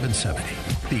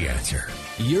 1170, The Answer.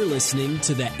 You're listening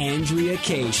to The Andrea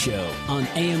Kaye Show on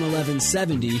AM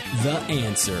 1170, The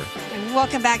Answer.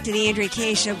 Welcome back to The Andrea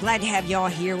Kaye Show. Glad to have y'all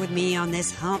here with me on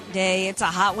this hump day. It's a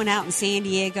hot one out in San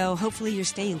Diego. Hopefully you're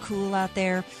staying cool out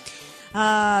there.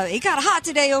 It got hot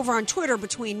today over on Twitter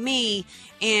between me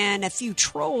and a few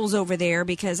trolls over there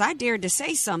because I dared to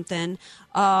say something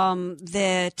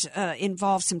that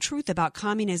involves some truth about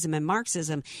communism and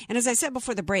Marxism. And as I said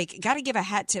before the break, got to give a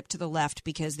hat tip to the left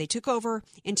because they took over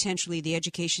intentionally the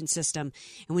education system.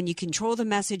 And when you control the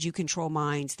message, you control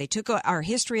minds. They took our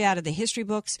history out of the history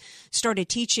books, started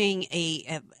teaching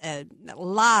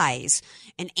lies,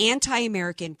 an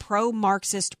anti-American,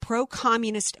 pro-Marxist,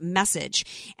 pro-communist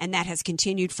message. And that has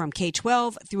continued from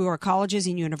K-12 through our colleges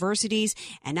and universities.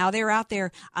 And now they're out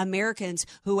there, Americans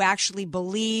who actually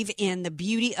believe in the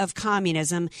beauty of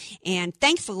communism. And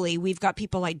thankfully, we've got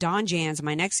people like Don Jans,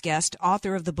 my next guest,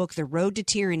 author of the book, The Road to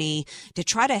Tyranny, to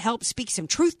try to help speak some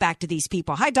truth back to these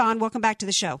people. Hi, Don. Welcome back to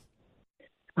the show.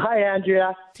 Hi,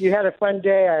 Andrea. You had a fun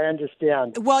day, I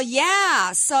understand. Well,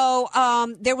 yeah. So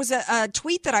there was a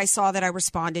tweet that I saw that I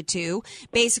responded to,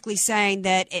 basically saying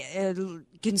that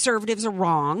conservatives are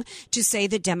wrong to say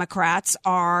that Democrats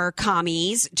are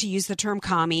commies, to use the term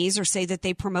commies, or say that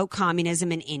they promote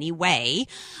communism in any way,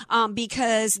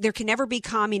 because there can never be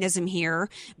communism here.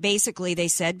 Basically, they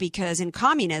said, because in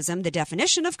communism, the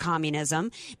definition of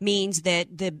communism means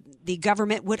that the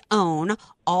government would own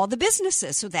all the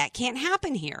businesses, so that can't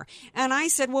happen here. And I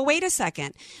said, well, wait a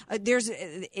second.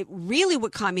 Really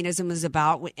what communism is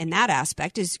about in that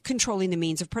aspect is controlling the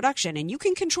means of production. And you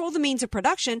can control the means of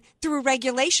production through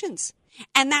regulations.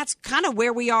 And that's kind of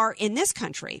where we are in this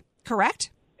country,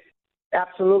 correct?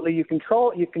 Absolutely. You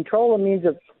control the means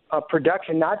of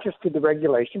production, not just through the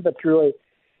regulation, but through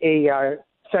a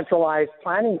centralized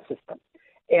planning system.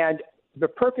 And the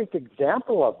perfect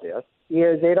example of this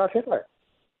is Adolf Hitler.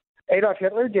 Adolf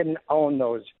Hitler didn't own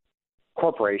those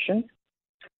corporations,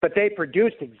 but they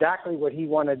produced exactly what he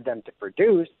wanted them to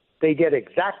produce. They did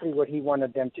exactly what he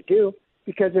wanted them to do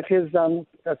because of his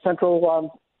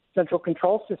central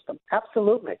control system.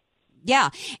 Absolutely. Yeah.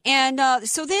 And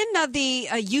so then the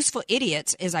useful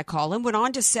idiots, as I call them, went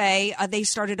on to say they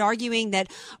started arguing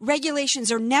that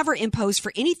regulations are never imposed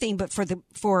for anything but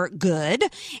for good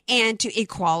and to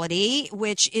equality,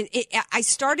 which I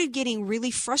started getting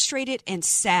really frustrated and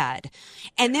sad.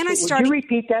 And then I started...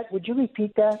 Would you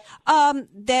repeat that?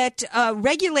 That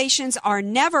regulations are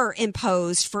never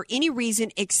imposed for any reason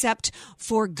except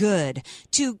for good,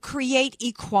 to create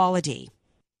equality.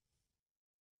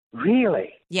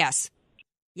 Really? Yes.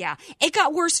 Yeah. It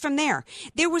got worse from there.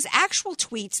 There was actual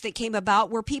tweets that came about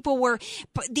where people were,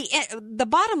 the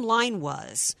bottom line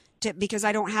was, because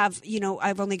I don't have,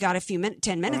 I've only got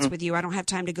 10 minutes with you. I don't have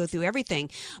time to go through everything.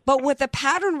 But what the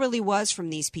pattern really was from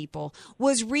these people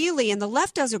was really, and the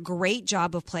left does a great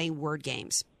job of playing word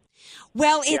games.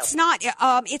 Well, it's not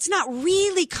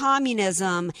really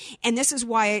communism. And this is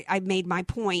why I made my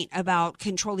point about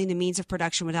controlling the means of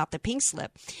production without the pink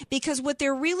slip, because what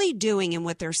they're really doing and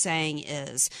what they're saying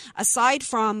is, aside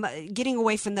from getting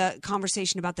away from the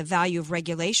conversation about the value of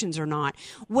regulations or not,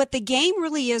 what the game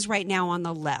really is right now on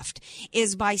the left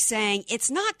is by saying it's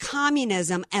not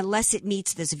communism unless it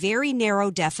meets this very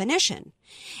narrow definition.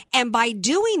 And by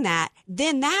doing that,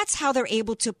 then that's how they're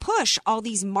able to push all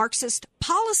these Marxist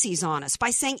policies on us, by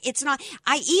saying it's not.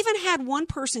 I even had one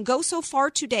person go so far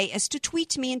today as to tweet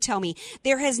to me and tell me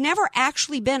there has never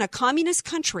actually been a communist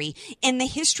country in the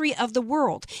history of the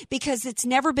world because it's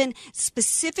never been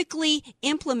specifically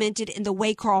implemented in the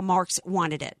way Karl Marx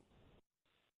wanted it.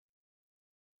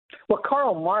 Well,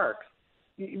 Karl Marx,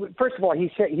 first of all, he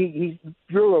said he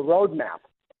drew a roadmap.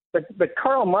 But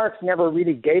Karl Marx never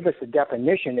really gave us a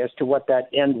definition as to what that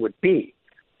end would be.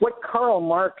 What Karl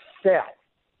Marx said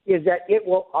is that it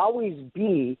will always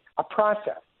be a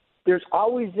process. There's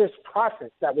always this process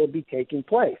that will be taking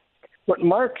place. What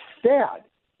Marx said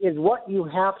is what you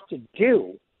have to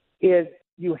do is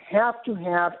you have to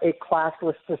have a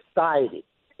classless society.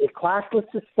 A classless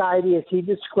society, as he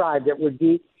described it, would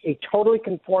be a totally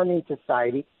conforming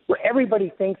society where everybody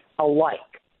thinks alike,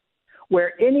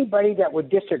 where anybody that would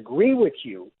disagree with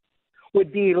you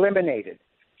would be eliminated.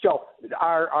 So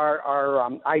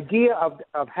our idea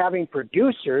of having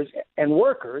producers and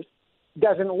workers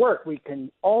doesn't work. We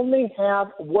can only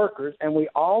have workers, and we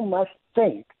all must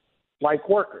think like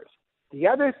workers. The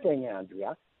other thing,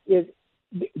 Andrea, is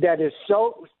that is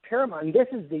so paramount. And this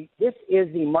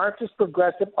is the Marxist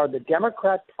progressive or the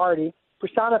Democrat Party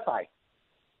personified.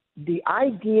 The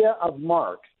idea of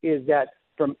Marx is that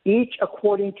from each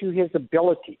according to his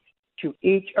abilities, to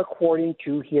each according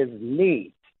to his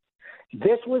needs.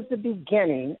 This was the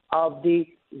beginning of the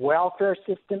welfare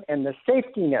system and the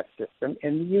safety net system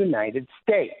in the United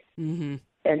States. Mm-hmm.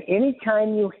 And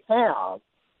anytime you have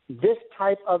this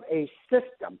type of a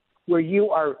system where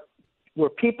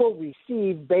people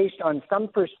receive based on some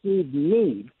perceived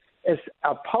need as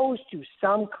opposed to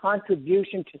some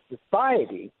contribution to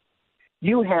society,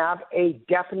 you have a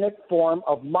definite form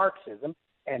of Marxism.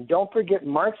 And don't forget,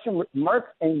 Marx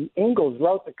and Engels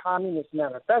wrote the Communist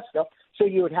Manifesto, so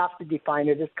you would have to define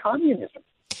it as communism.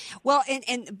 Well,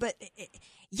 but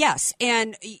yes,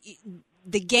 and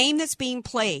the game that's being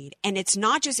played, and it's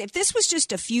not just, if this was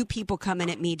just a few people coming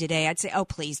at me today, I'd say, oh,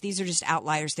 please, these are just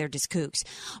outliers, they're just kooks.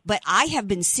 But I have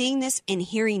been seeing this and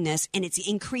hearing this, and it's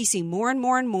increasing more and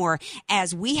more and more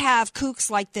as we have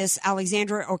kooks like this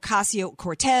Alexandria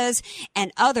Ocasio-Cortez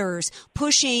and others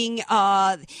pushing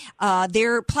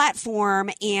their platform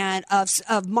and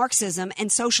of Marxism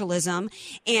and socialism.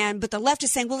 But the left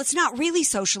is saying, well, it's not really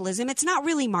socialism, it's not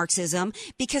really Marxism,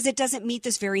 because it doesn't meet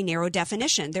this very narrow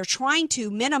definition. They're trying to to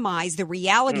minimize the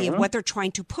reality of what they're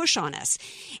trying to push on us.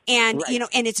 And,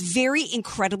 and it's very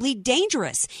incredibly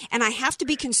dangerous. And I have to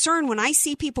be concerned when I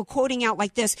see people quoting out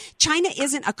like this. China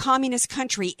isn't a communist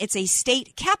country. It's a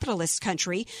state capitalist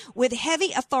country with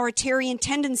heavy authoritarian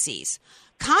tendencies.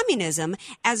 Communism,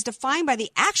 as defined by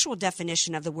the actual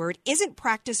definition of the word, isn't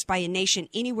practiced by a nation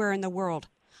anywhere in the world.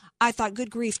 I thought,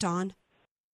 good grief, Don.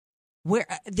 Where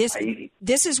this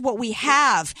is what we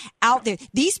have out there.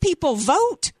 These people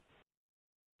vote.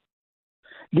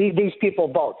 These people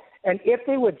vote, and if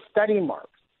they would study Marx,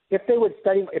 if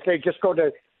they just go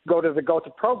to the Gotha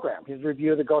program, his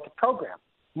review of the Gotha program,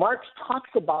 Marx talks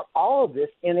about all of this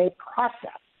in a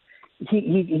process.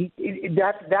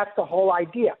 That's the whole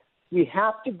idea. We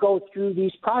have to go through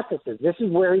these processes. This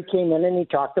is where he came in and he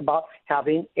talked about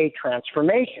having a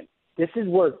transformation. This is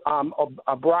where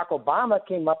Barack Obama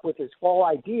came up with his whole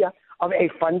idea of a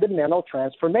fundamental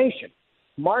transformation.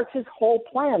 Marx's whole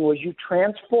plan was you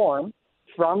transform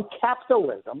from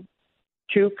capitalism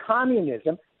to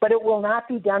communism, but it will not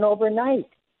be done overnight.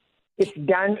 It's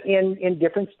done in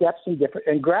different steps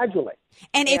and gradually.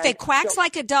 And if it quacks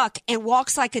like a duck and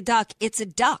walks like a duck, it's a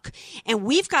duck. And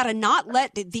we've got to not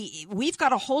let we've got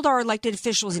to hold our elected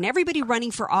officials and everybody running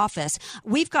for office.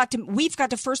 We've got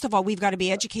to first of all, we've got to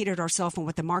be educated ourselves on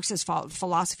what the Marxist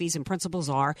philosophies and principles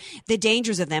are, the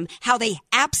dangers of them, how they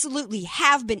absolutely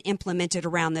have been implemented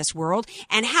around this world,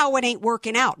 and how it ain't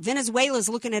working out. Venezuela's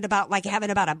looking at having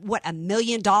about $1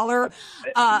 million, $1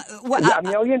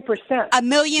 million%. $1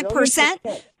 million%.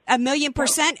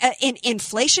 1,000,000% in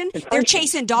inflation. They're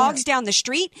chasing dogs down the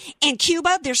street. In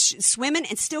Cuba, they're swimming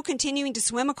and still continuing to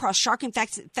swim across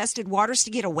shark-infested waters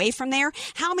to get away from there.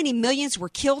 How many millions were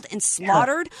killed and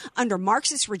slaughtered under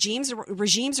Marxist regimes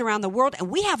around the world? And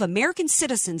we have American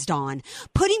citizens, Don,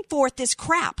 putting forth this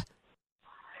crap.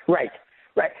 Right.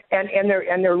 And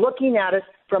they're looking at it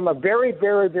from a very,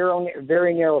 very, very,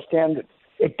 very narrow standard.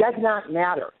 It does not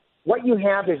matter. What you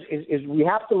have is we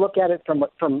have to look at it from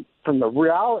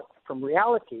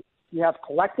reality. You have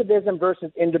collectivism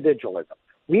versus individualism.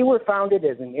 We were founded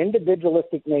as an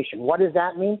individualistic nation. What does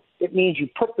that mean? It means you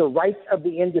put the rights of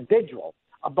the individual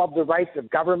above the rights of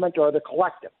government or the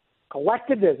collective.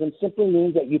 Collectivism simply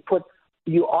means that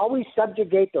you always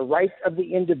subjugate the rights of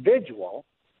the individual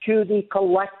to the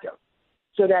collective.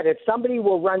 So that if somebody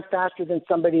will run faster than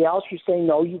somebody else, you say,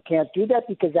 no, you can't do that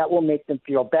because that will make them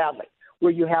feel badly.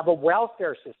 Where you have a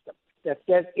welfare system that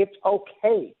says it's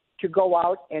okay to go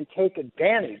out and take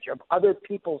advantage of other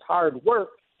people's hard work,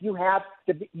 you have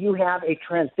a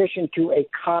transition to a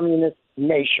communist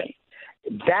nation.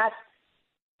 That's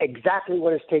exactly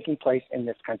what is taking place in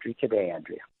this country today,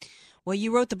 Andrea. Well,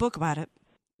 you wrote the book about it,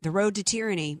 The Road to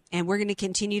Tyranny, and we're going to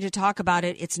continue to talk about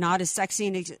it. It's not as sexy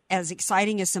and as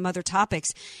exciting as some other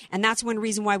topics, and that's one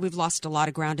reason why we've lost a lot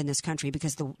of ground in this country,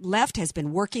 because the left has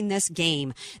been working this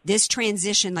game, this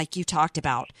transition like you talked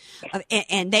about,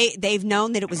 and they've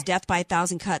known that it was death by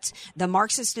 1,000 cuts. The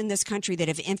Marxists in this country that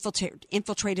have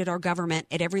infiltrated our government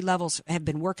at every level have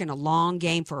been working a long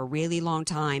game for a really long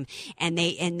time, and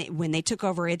when they took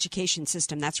over our education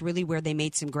system, that's really where they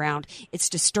made some ground. It's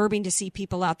disturbing to see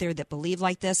people out there that believe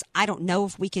like this. I don't know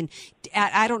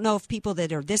if people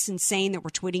that are this insane that were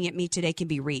tweeting at me today can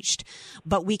be reached,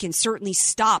 but we can certainly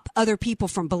stop other people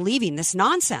from believing this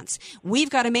nonsense. We've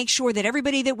got to make sure that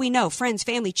everybody that we know, friends,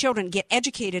 family, children, get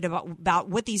educated about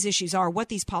what these issues are, what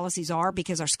these policies are,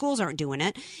 because our schools aren't doing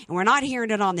it, and we're not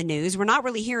hearing it on the news. We're not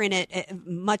really hearing it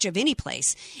much of any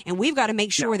place, and we've got to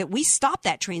make sure that we stop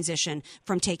that transition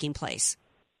from taking place.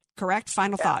 Correct?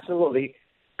 Final thought. Absolutely.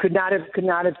 Could not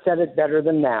have said it better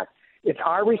than that. It's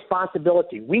our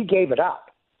responsibility. We gave it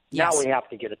up. Yes. Now we have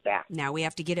to get it back. Now we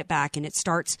have to get it back, and it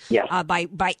starts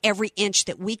by every inch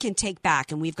that we can take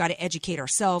back, and we've got to educate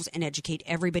ourselves and educate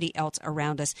everybody else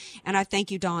around us. And I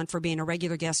thank you, Don, for being a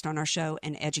regular guest on our show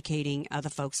and educating the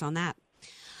folks on that.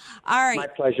 All right. My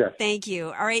pleasure. Thank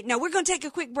you. All right. Now, we're going to take a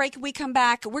quick break. When we come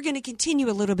back, we're going to continue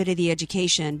a little bit of the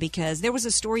education, because there was a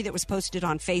story that was posted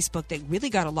on Facebook that really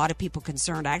got a lot of people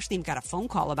concerned. I actually even got a phone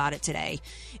call about it today,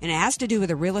 and it has to do with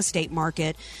the real estate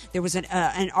market. There was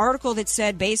an article that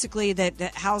said basically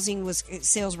that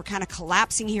sales were kind of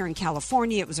collapsing here in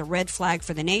California. It was a red flag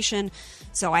for the nation.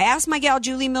 So I asked my gal,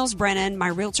 Julie Mills Brennan, my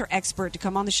realtor expert, to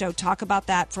come on the show, talk about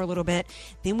that for a little bit.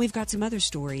 Then we've got some other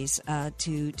stories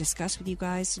to discuss with you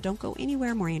guys. So don't go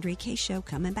anywhere. More Andrea Kaye Show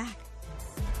coming back.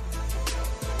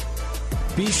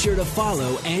 Be sure to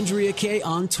follow Andrea Kaye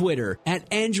on Twitter at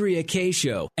Andrea Kaye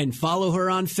Show, and follow her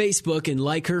on Facebook and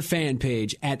like her fan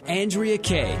page at Andrea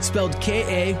Kaye, spelled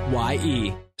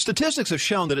Kaye. Statistics have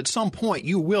shown that at some point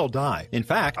you will die. In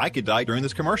fact, I could die during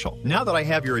this commercial. Now that I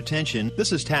have your attention,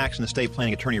 this is tax and estate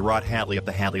planning attorney Rod Hadley of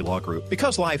the Hadley Law Group.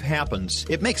 Because life happens,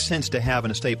 it makes sense to have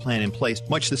an estate plan in place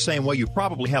much the same way you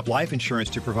probably have life insurance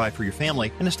to provide for your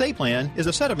family. An estate plan is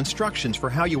a set of instructions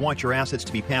for how you want your assets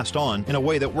to be passed on in a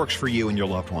way that works for you and your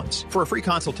loved ones. For a free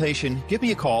consultation, give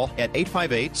me a call at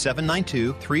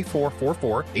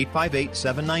 858-792-3444,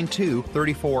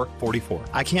 858-792-3444.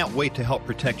 I can't wait to help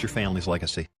protect your family's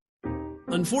legacy.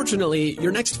 Unfortunately,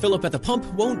 your next fill-up at the pump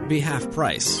won't be half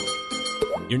price.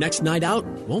 Your next night out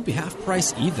won't be half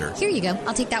price either. Here you go.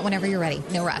 I'll take that whenever you're ready.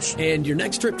 No rush. And your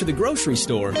next trip to the grocery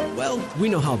store, well, we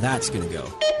know how that's going to go.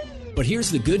 But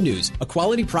here's the good news. A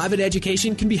quality private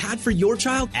education can be had for your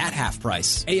child at half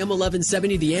price. AM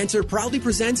 1170 The Answer proudly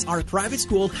presents our private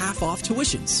school half-off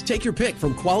tuitions. Take your pick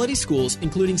from quality schools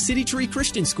including City Tree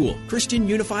Christian School, Christian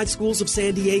Unified Schools of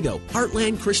San Diego,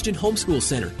 Heartland Christian Homeschool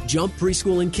Center, Jump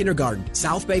Preschool and Kindergarten,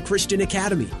 South Bay Christian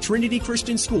Academy, Trinity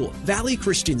Christian School, Valley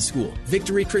Christian School,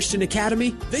 Victory Christian Academy,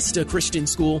 Vista Christian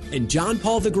School, and John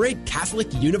Paul the Great Catholic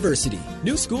University.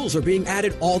 New schools are being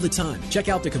added all the time. Check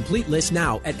out the complete list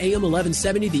now at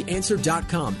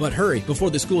AM1170theanswer.com. But hurry, before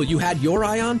the school you had your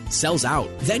eye on sells out.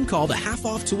 Then call the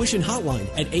half-off tuition hotline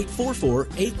at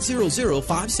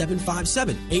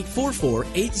 844-800-5757.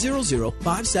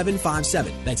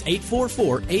 844-800-5757. That's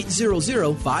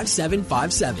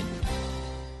 844-800-5757.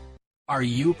 Are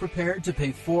you prepared to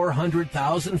pay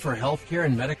 $400,000 for health care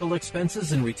and medical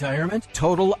expenses in retirement?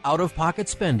 Total out-of-pocket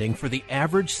spending for the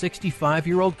average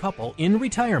 65-year-old couple in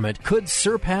retirement could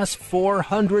surpass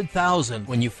 $400,000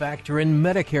 when you factor in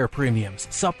Medicare premiums,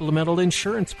 supplemental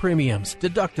insurance premiums,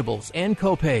 deductibles, and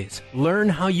copays. Learn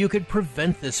how you could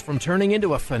prevent this from turning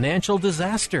into a financial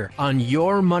disaster on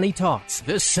Your Money Talks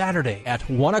this Saturday at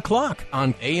 1 o'clock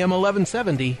on AM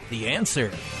 1170, The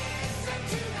Answer.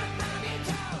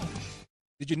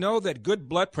 Did you know that good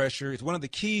blood pressure is one of the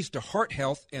keys to heart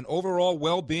health and overall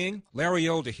well-being? Larry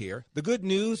Elder here. The good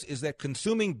news is that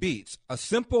consuming beets, a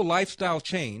simple lifestyle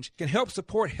change, can help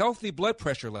support healthy blood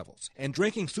pressure levels. And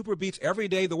drinking Super Beets every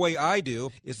day the way I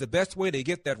do is the best way to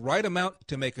get that right amount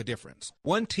to make a difference.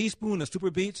 1 teaspoon of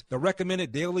Super Beets, the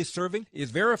recommended daily serving,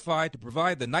 is verified to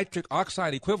provide the nitric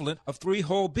oxide equivalent of 3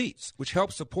 whole beets, which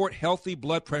helps support healthy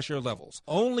blood pressure levels.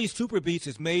 Only Super Beets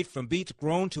is made from beets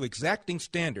grown to exacting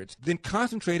standards, then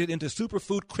concentrated into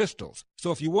superfood crystals.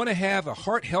 So if you want to have a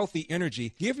heart-healthy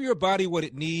energy, give your body what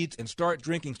it needs and start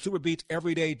drinking Super Beets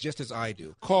every day just as I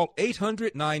do. Call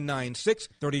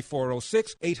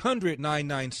 800-996-3406,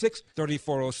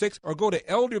 800-996-3406, or go to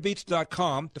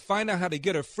elderbeets.com to find out how to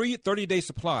get a free 30-day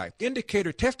supply,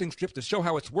 indicator testing strips to show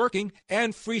how it's working,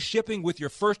 and free shipping with your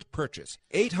first purchase.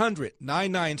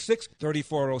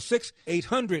 800-996-3406,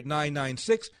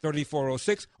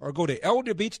 800-996-3406, or go to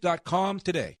elderbeets.com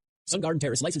today. Sun Garden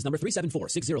Terrace, license number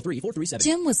 374-603-437.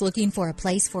 Jim was looking for a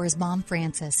place for his mom,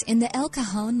 Frances, in the El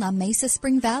Cajon, La Mesa,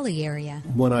 Spring Valley area.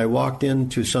 When I walked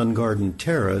into Sun Garden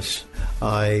Terrace,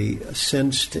 I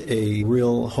sensed a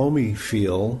real homey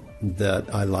feel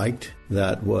that I liked,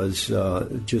 that was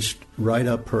just right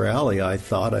up her alley. I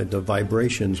thought the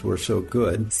vibrations were so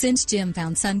good. Since Jim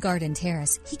found Sun Garden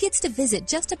Terrace, he gets to visit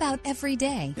just about every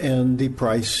day. And the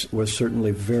price was certainly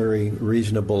very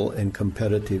reasonable and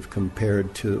competitive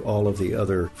compared to all of the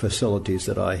other facilities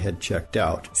that I had checked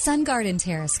out. Sun Garden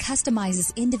Terrace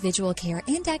customizes individual care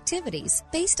and activities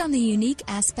based on the unique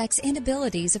aspects and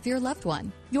abilities of your loved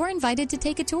one. You're invited to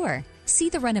take a tour, see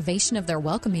the renovation of their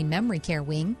welcoming memory care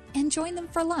wing, and join them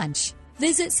for lunch.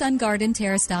 Visit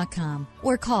sungardenterrace.com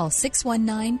or call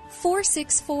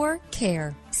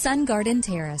 619-464-CARE. Sun Garden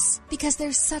Terrace, because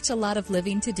there's such a lot of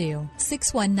living to do.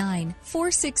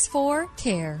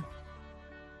 619-464-CARE.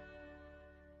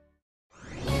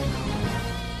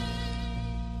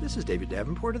 This is David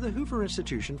Davenport of the Hoover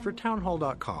Institution for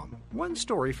Townhall.com. One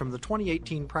story from the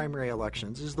 2018 primary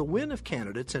elections is the win of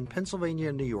candidates in Pennsylvania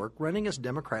and New York running as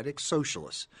Democratic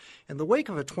Socialists. In the wake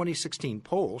of a 2016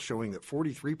 poll showing that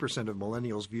 43% of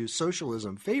millennials view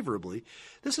socialism favorably,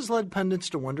 this has led pundits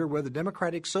to wonder whether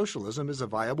Democratic Socialism is a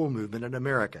viable movement in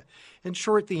America. In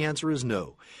short, the answer is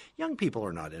no. Young people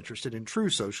are not interested in true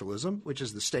socialism, which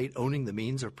is the state owning the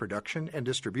means of production and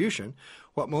distribution.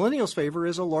 What millennials favor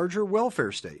is a larger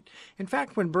welfare state. In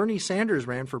fact, when Bernie Sanders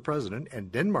ran for president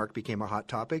and Denmark became a hot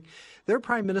topic, their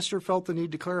prime minister felt the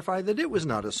need to clarify that it was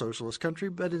not a socialist country,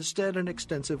 but instead an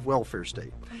extensive welfare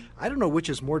state. I don't know which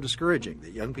is more discouraging,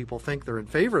 that young people think they're in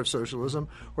favor of socialism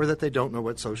or that they don't know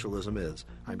what socialism is.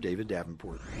 I'm David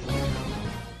Davenport.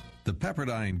 The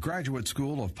Pepperdine Graduate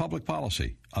School of Public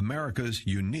Policy, America's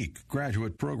unique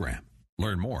graduate program.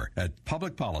 Learn more at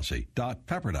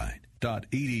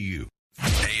publicpolicy.pepperdine.edu.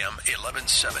 AM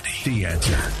 1170. The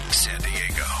Answer San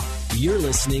Diego. You're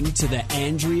listening to the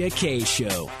Andrea Kaye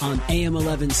Show on AM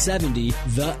 1170,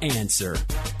 The Answer.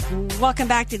 Welcome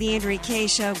back to the Andrea Kaye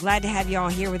Show. Glad to have you all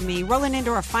here with me. Rolling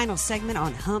into our final segment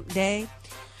on Hump Day.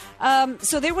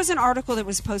 So there was an article that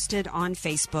was posted on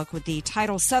Facebook with the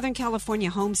title, Southern California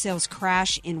Home Sales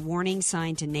Crash in Warning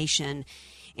Sign to Nation.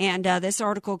 And this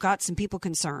article got some people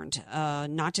concerned,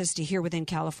 not just here within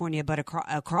California, but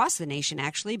across the nation,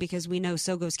 actually, because we know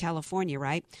so goes California,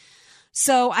 right?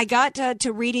 So I got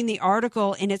to reading the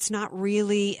article, and it's not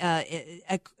really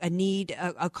a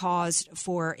cause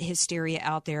for hysteria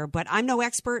out there. But I'm no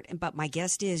expert, but my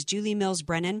guest is Julie Mills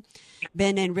Brennan,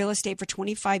 been in real estate for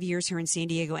 25 years here in San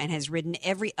Diego and has ridden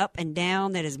every up and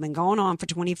down that has been going on for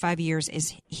 25 years,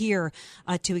 is here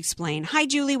to explain. Hi,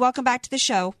 Julie. Welcome back to the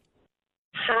show.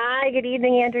 Hi, good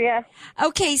evening, Andrea.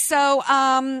 Okay, so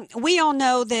we all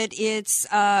know that it's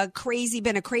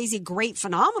been a crazy, great,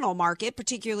 phenomenal market,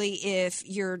 particularly if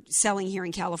you're selling here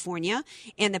in California.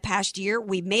 In the past year,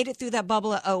 we made it through that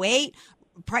bubble of 2008.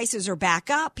 Prices are back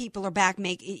up. People are back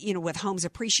with homes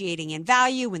appreciating in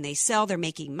value. When they sell, they're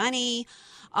making money.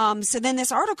 So then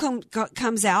this article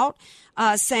comes out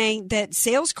saying that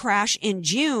sales crash in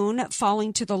June,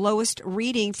 falling to the lowest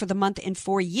reading for the month in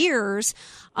 4 years.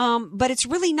 But it's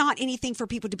really not anything for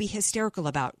people to be hysterical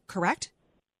about, correct?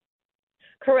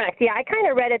 Correct. Yeah, I kind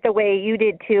of read it the way you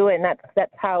did too, and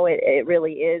that's how it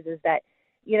really is that,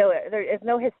 you know, there is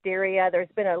no hysteria.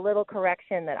 There's been a little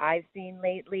correction that I've seen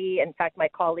lately. In fact, my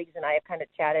colleagues and I have kind of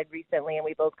chatted recently, and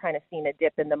we both kind of seen a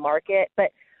dip in the market.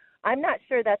 But I'm not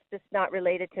sure that's just not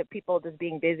related to people just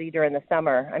being busy during the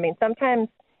summer. I mean, sometimes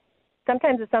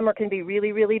the summer can be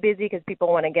really, really busy because people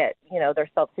want to get, you know,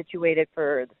 themselves situated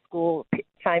for the school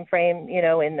time frame, you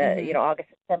know, in the, you know, August,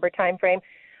 September time frame.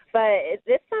 But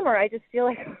this summer, I just feel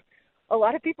like a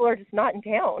lot of people are just not in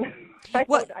town.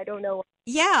 I don't know.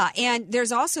 Yeah, and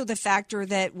there's also the factor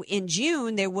that in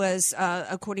June there was,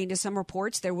 according to some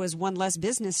reports, there was one less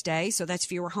business day, so that's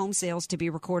fewer home sales to be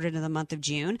recorded in the month of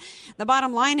June. The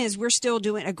bottom line is we're still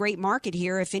doing a great market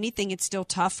here. If anything, it's still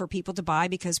tough for people to buy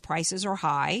because prices are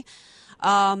high.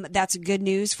 That's good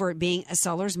news for it being a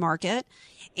seller's market.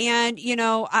 And, you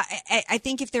know, I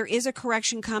think if there is a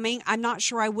correction coming, I'm not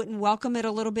sure I wouldn't welcome it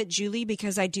a little bit, Julie,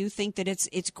 because I do think that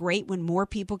it's great when more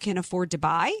people can afford to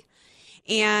buy.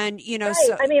 And, you know, right.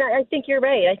 So I mean, I think you're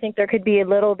right. I think there could be a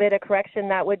little bit of correction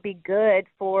that would be good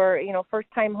for, you know, first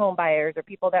time home buyers or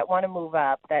people that want to move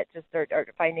up that just are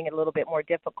finding it a little bit more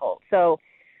difficult. So,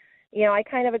 you know, I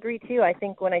kind of agree too. I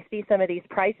think when I see some of these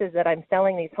prices that I'm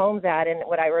selling these homes at and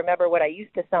what I remember what I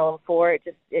used to sell them for,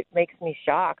 it makes me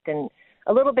shocked and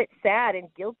a little bit sad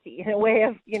and guilty in a way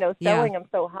of, you know, selling them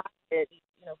so high that,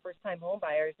 you know, first time home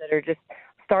buyers that are just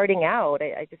starting out.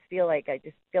 I just feel like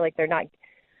they're not,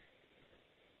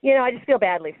 you know, I just feel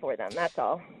badly for them. That's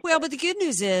all. Well, but the good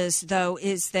news is, though,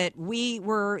 is that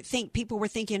people were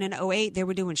thinking in 2008 they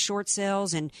were doing short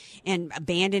sales and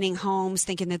abandoning homes,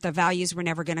 thinking that the values were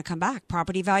never going to come back.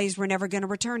 Property values were never going to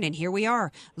return. And here we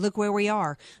are. Look where we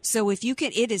are. So if you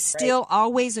can, it is still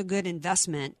always a good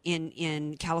investment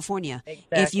in California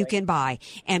if you can buy.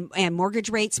 And mortgage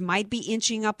rates might be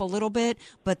inching up a little bit,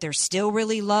 but they're still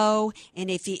really low. And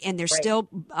there's still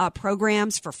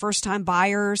programs for first time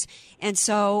buyers. And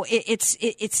so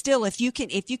it's still, if you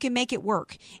can make it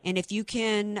work, and if you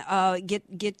can get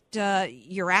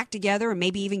your act together, and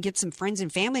maybe even get some friends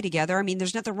and family together. I mean,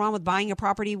 there's nothing wrong with buying a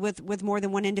property with more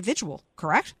than one individual,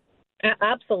 correct?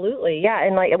 Absolutely, yeah.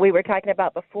 And like we were talking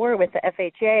about before with the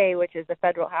FHA, which is the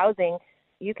federal housing,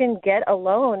 you can get a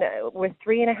loan with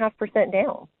 3.5%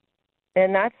 down,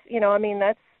 and that's, you know, I mean,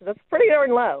 that's pretty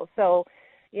darn low. So,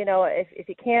 you know, if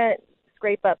you can't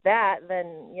scrape up that,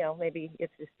 then, you know, maybe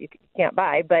it's just you can't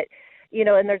buy. But, you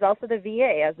know, and there's also the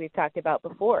VA, as we've talked about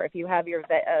before. If you have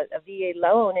a VA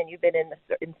loan and you've been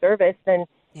in service, then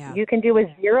you can do a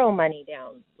zero money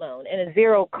down loan and a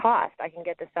zero cost. I can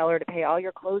get the seller to pay all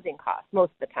your closing costs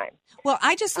most of the time. Well,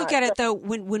 I just look at it, though,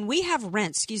 when we have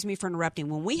rents, excuse me for interrupting,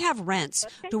 when we have rents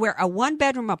to where a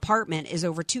one-bedroom apartment is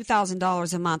over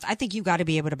 $2,000 a month, I think you've got to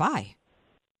be able to buy.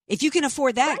 If you can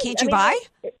afford that, can't you buy?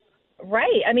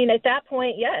 Right. I mean, at that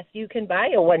point, yes, you can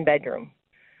buy a one bedroom.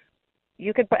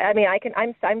 You could. I mean,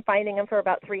 I'm finding them for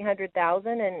about $300,000,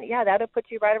 and yeah, that'll put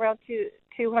you right around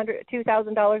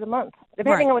 $2,000 a month,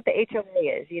 depending on what the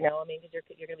HOA is. You know, I mean, because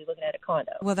you're going to be looking at a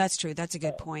condo. Well, that's true. That's a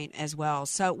good point as well.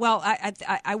 So, well,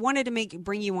 I wanted to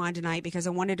bring you on tonight because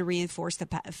I wanted to reinforce the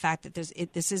fact that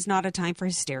this is not a time for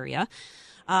hysteria.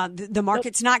 The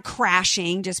market's not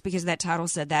crashing just because that title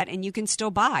said that, and you can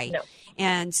still buy. No.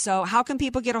 And so how can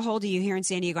people get a hold of you here in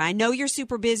San Diego? I know you're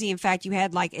super busy. In fact, you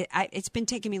had it's been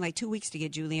taking me like 2 weeks to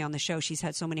get Julie on the show. She's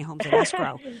had so many homes in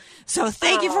escrow. So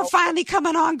thank you for finally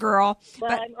coming on, girl.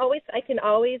 Well, I can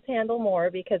always handle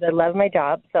more because I love my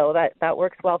job, so that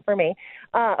works well for me.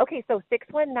 Okay, so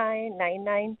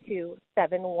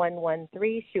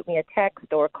 619-992-7113. Shoot me a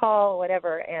text or call,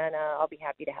 whatever, and I'll be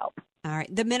happy to help. All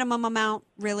right. The minimum amount,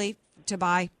 really, to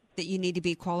buy that you need to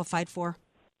be qualified for?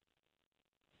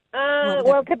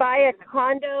 Well, to buy a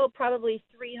condo, probably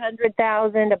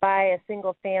 $300,000. To buy a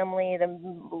single family, the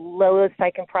lowest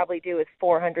I can probably do is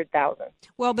 $400,000.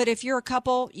 Well, but if you're a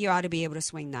couple, you ought to be able to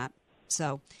swing that.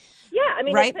 So. Yeah, I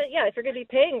mean, right? If you're going to be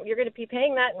paying, you're going to be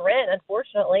paying that in rent,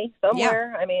 unfortunately,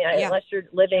 somewhere. Yeah. I mean, unless you're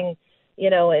living,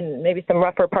 in maybe some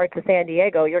rougher parts of San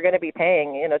Diego, you're going to be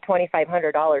paying,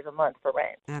 $2,500 a month for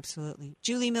rent. Absolutely.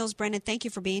 Julie Mills Brennan, thank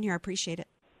you for being here. I appreciate it.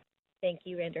 Thank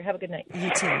you, Andrew. Have a good night. You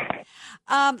too.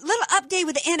 Little update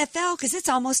with the NFL because it's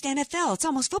almost NFL. It's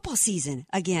almost football season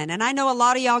again. And I know a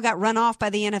lot of y'all got run off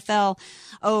by the NFL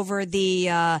over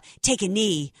the take a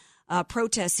knee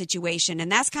protest situation.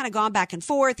 And that's kind of gone back and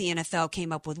forth. The NFL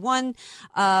came up with one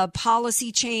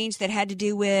policy change that had to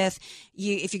do with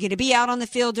if you're going to be out on the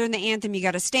field during the anthem, you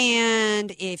got to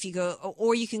stand. If you go,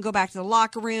 or you can go back to the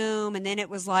locker room. And then it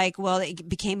was like, well, it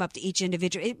became up to each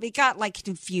individual. It got like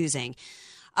confusing.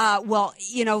 Then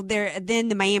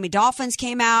the Miami Dolphins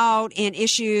came out and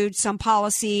issued some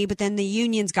policy, but then the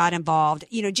unions got involved.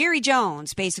 Jerry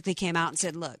Jones basically came out and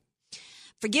said, look,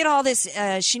 forget all this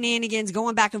shenanigans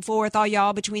going back and forth, all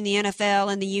y'all between the NFL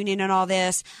and the union and all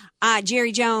this.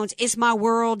 Jerry Jones, it's my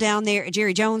world down there,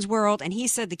 Jerry Jones' world. And he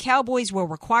said the Cowboys will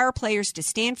require players to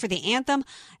stand for the anthem,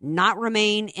 not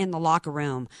remain in the locker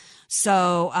room.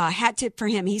 So hat tip for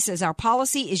him. He says our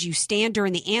policy is you stand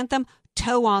during the anthem,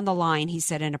 toe on the line, he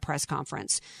said in a press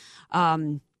conference.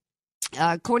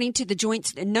 According to the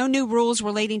joint, no new rules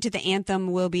relating to the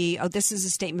anthem will be, this is a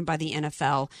statement by the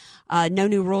NFL. No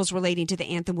new rules relating to the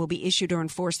anthem will be issued or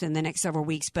enforced in the next several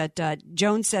weeks. But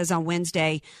Jones says on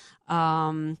Wednesday,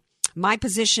 my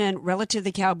position relative to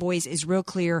the Cowboys is real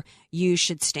clear. You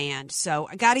should stand. So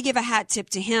I got to give a hat tip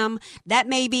to him.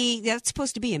 That's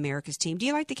supposed to be America's team. Do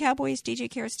you like the Cowboys, DJ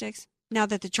Carrot Sticks? Now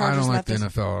that the Chargers left I don't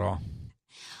like the NFL at all.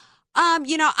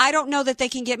 I don't know that they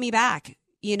can get me back.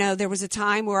 There was a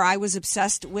time where I was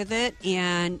obsessed with it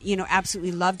and,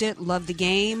 absolutely loved it, loved the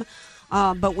game.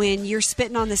 But when you're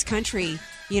spitting on this country,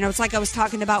 it's like I was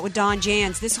talking about with Don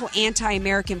Jans, this whole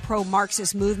anti-American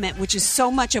pro-Marxist movement, which is so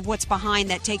much of what's behind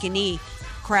that take a knee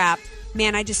crap.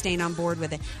 Man, I just ain't on board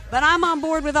with it. But I'm on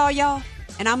board with all y'all.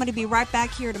 And I'm going to be right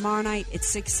back here tomorrow night at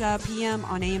 6 p.m.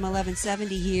 on AM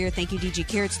 1170 here. Thank you, DJ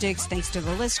Carrot Sticks. Thanks to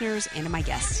the listeners and to my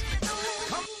guests.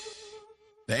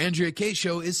 The Andrea Kaye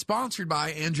Show is sponsored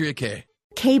by Andrea Kaye.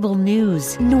 Cable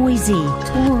news, noisy,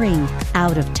 boring,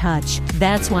 out of touch.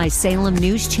 That's why Salem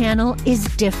News Channel is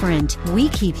different. We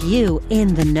keep you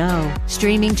in the know.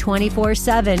 Streaming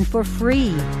 24/7 for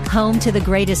free. Home to the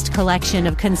greatest collection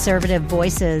of conservative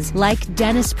voices like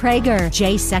Dennis Prager,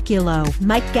 Jay Sekulow,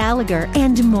 Mike Gallagher,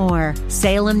 and more.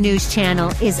 Salem News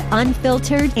Channel is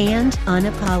unfiltered and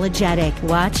unapologetic.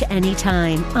 Watch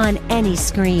anytime, on any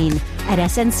screen, at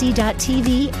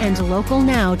snc.tv and Local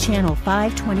Now Channel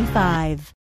 525.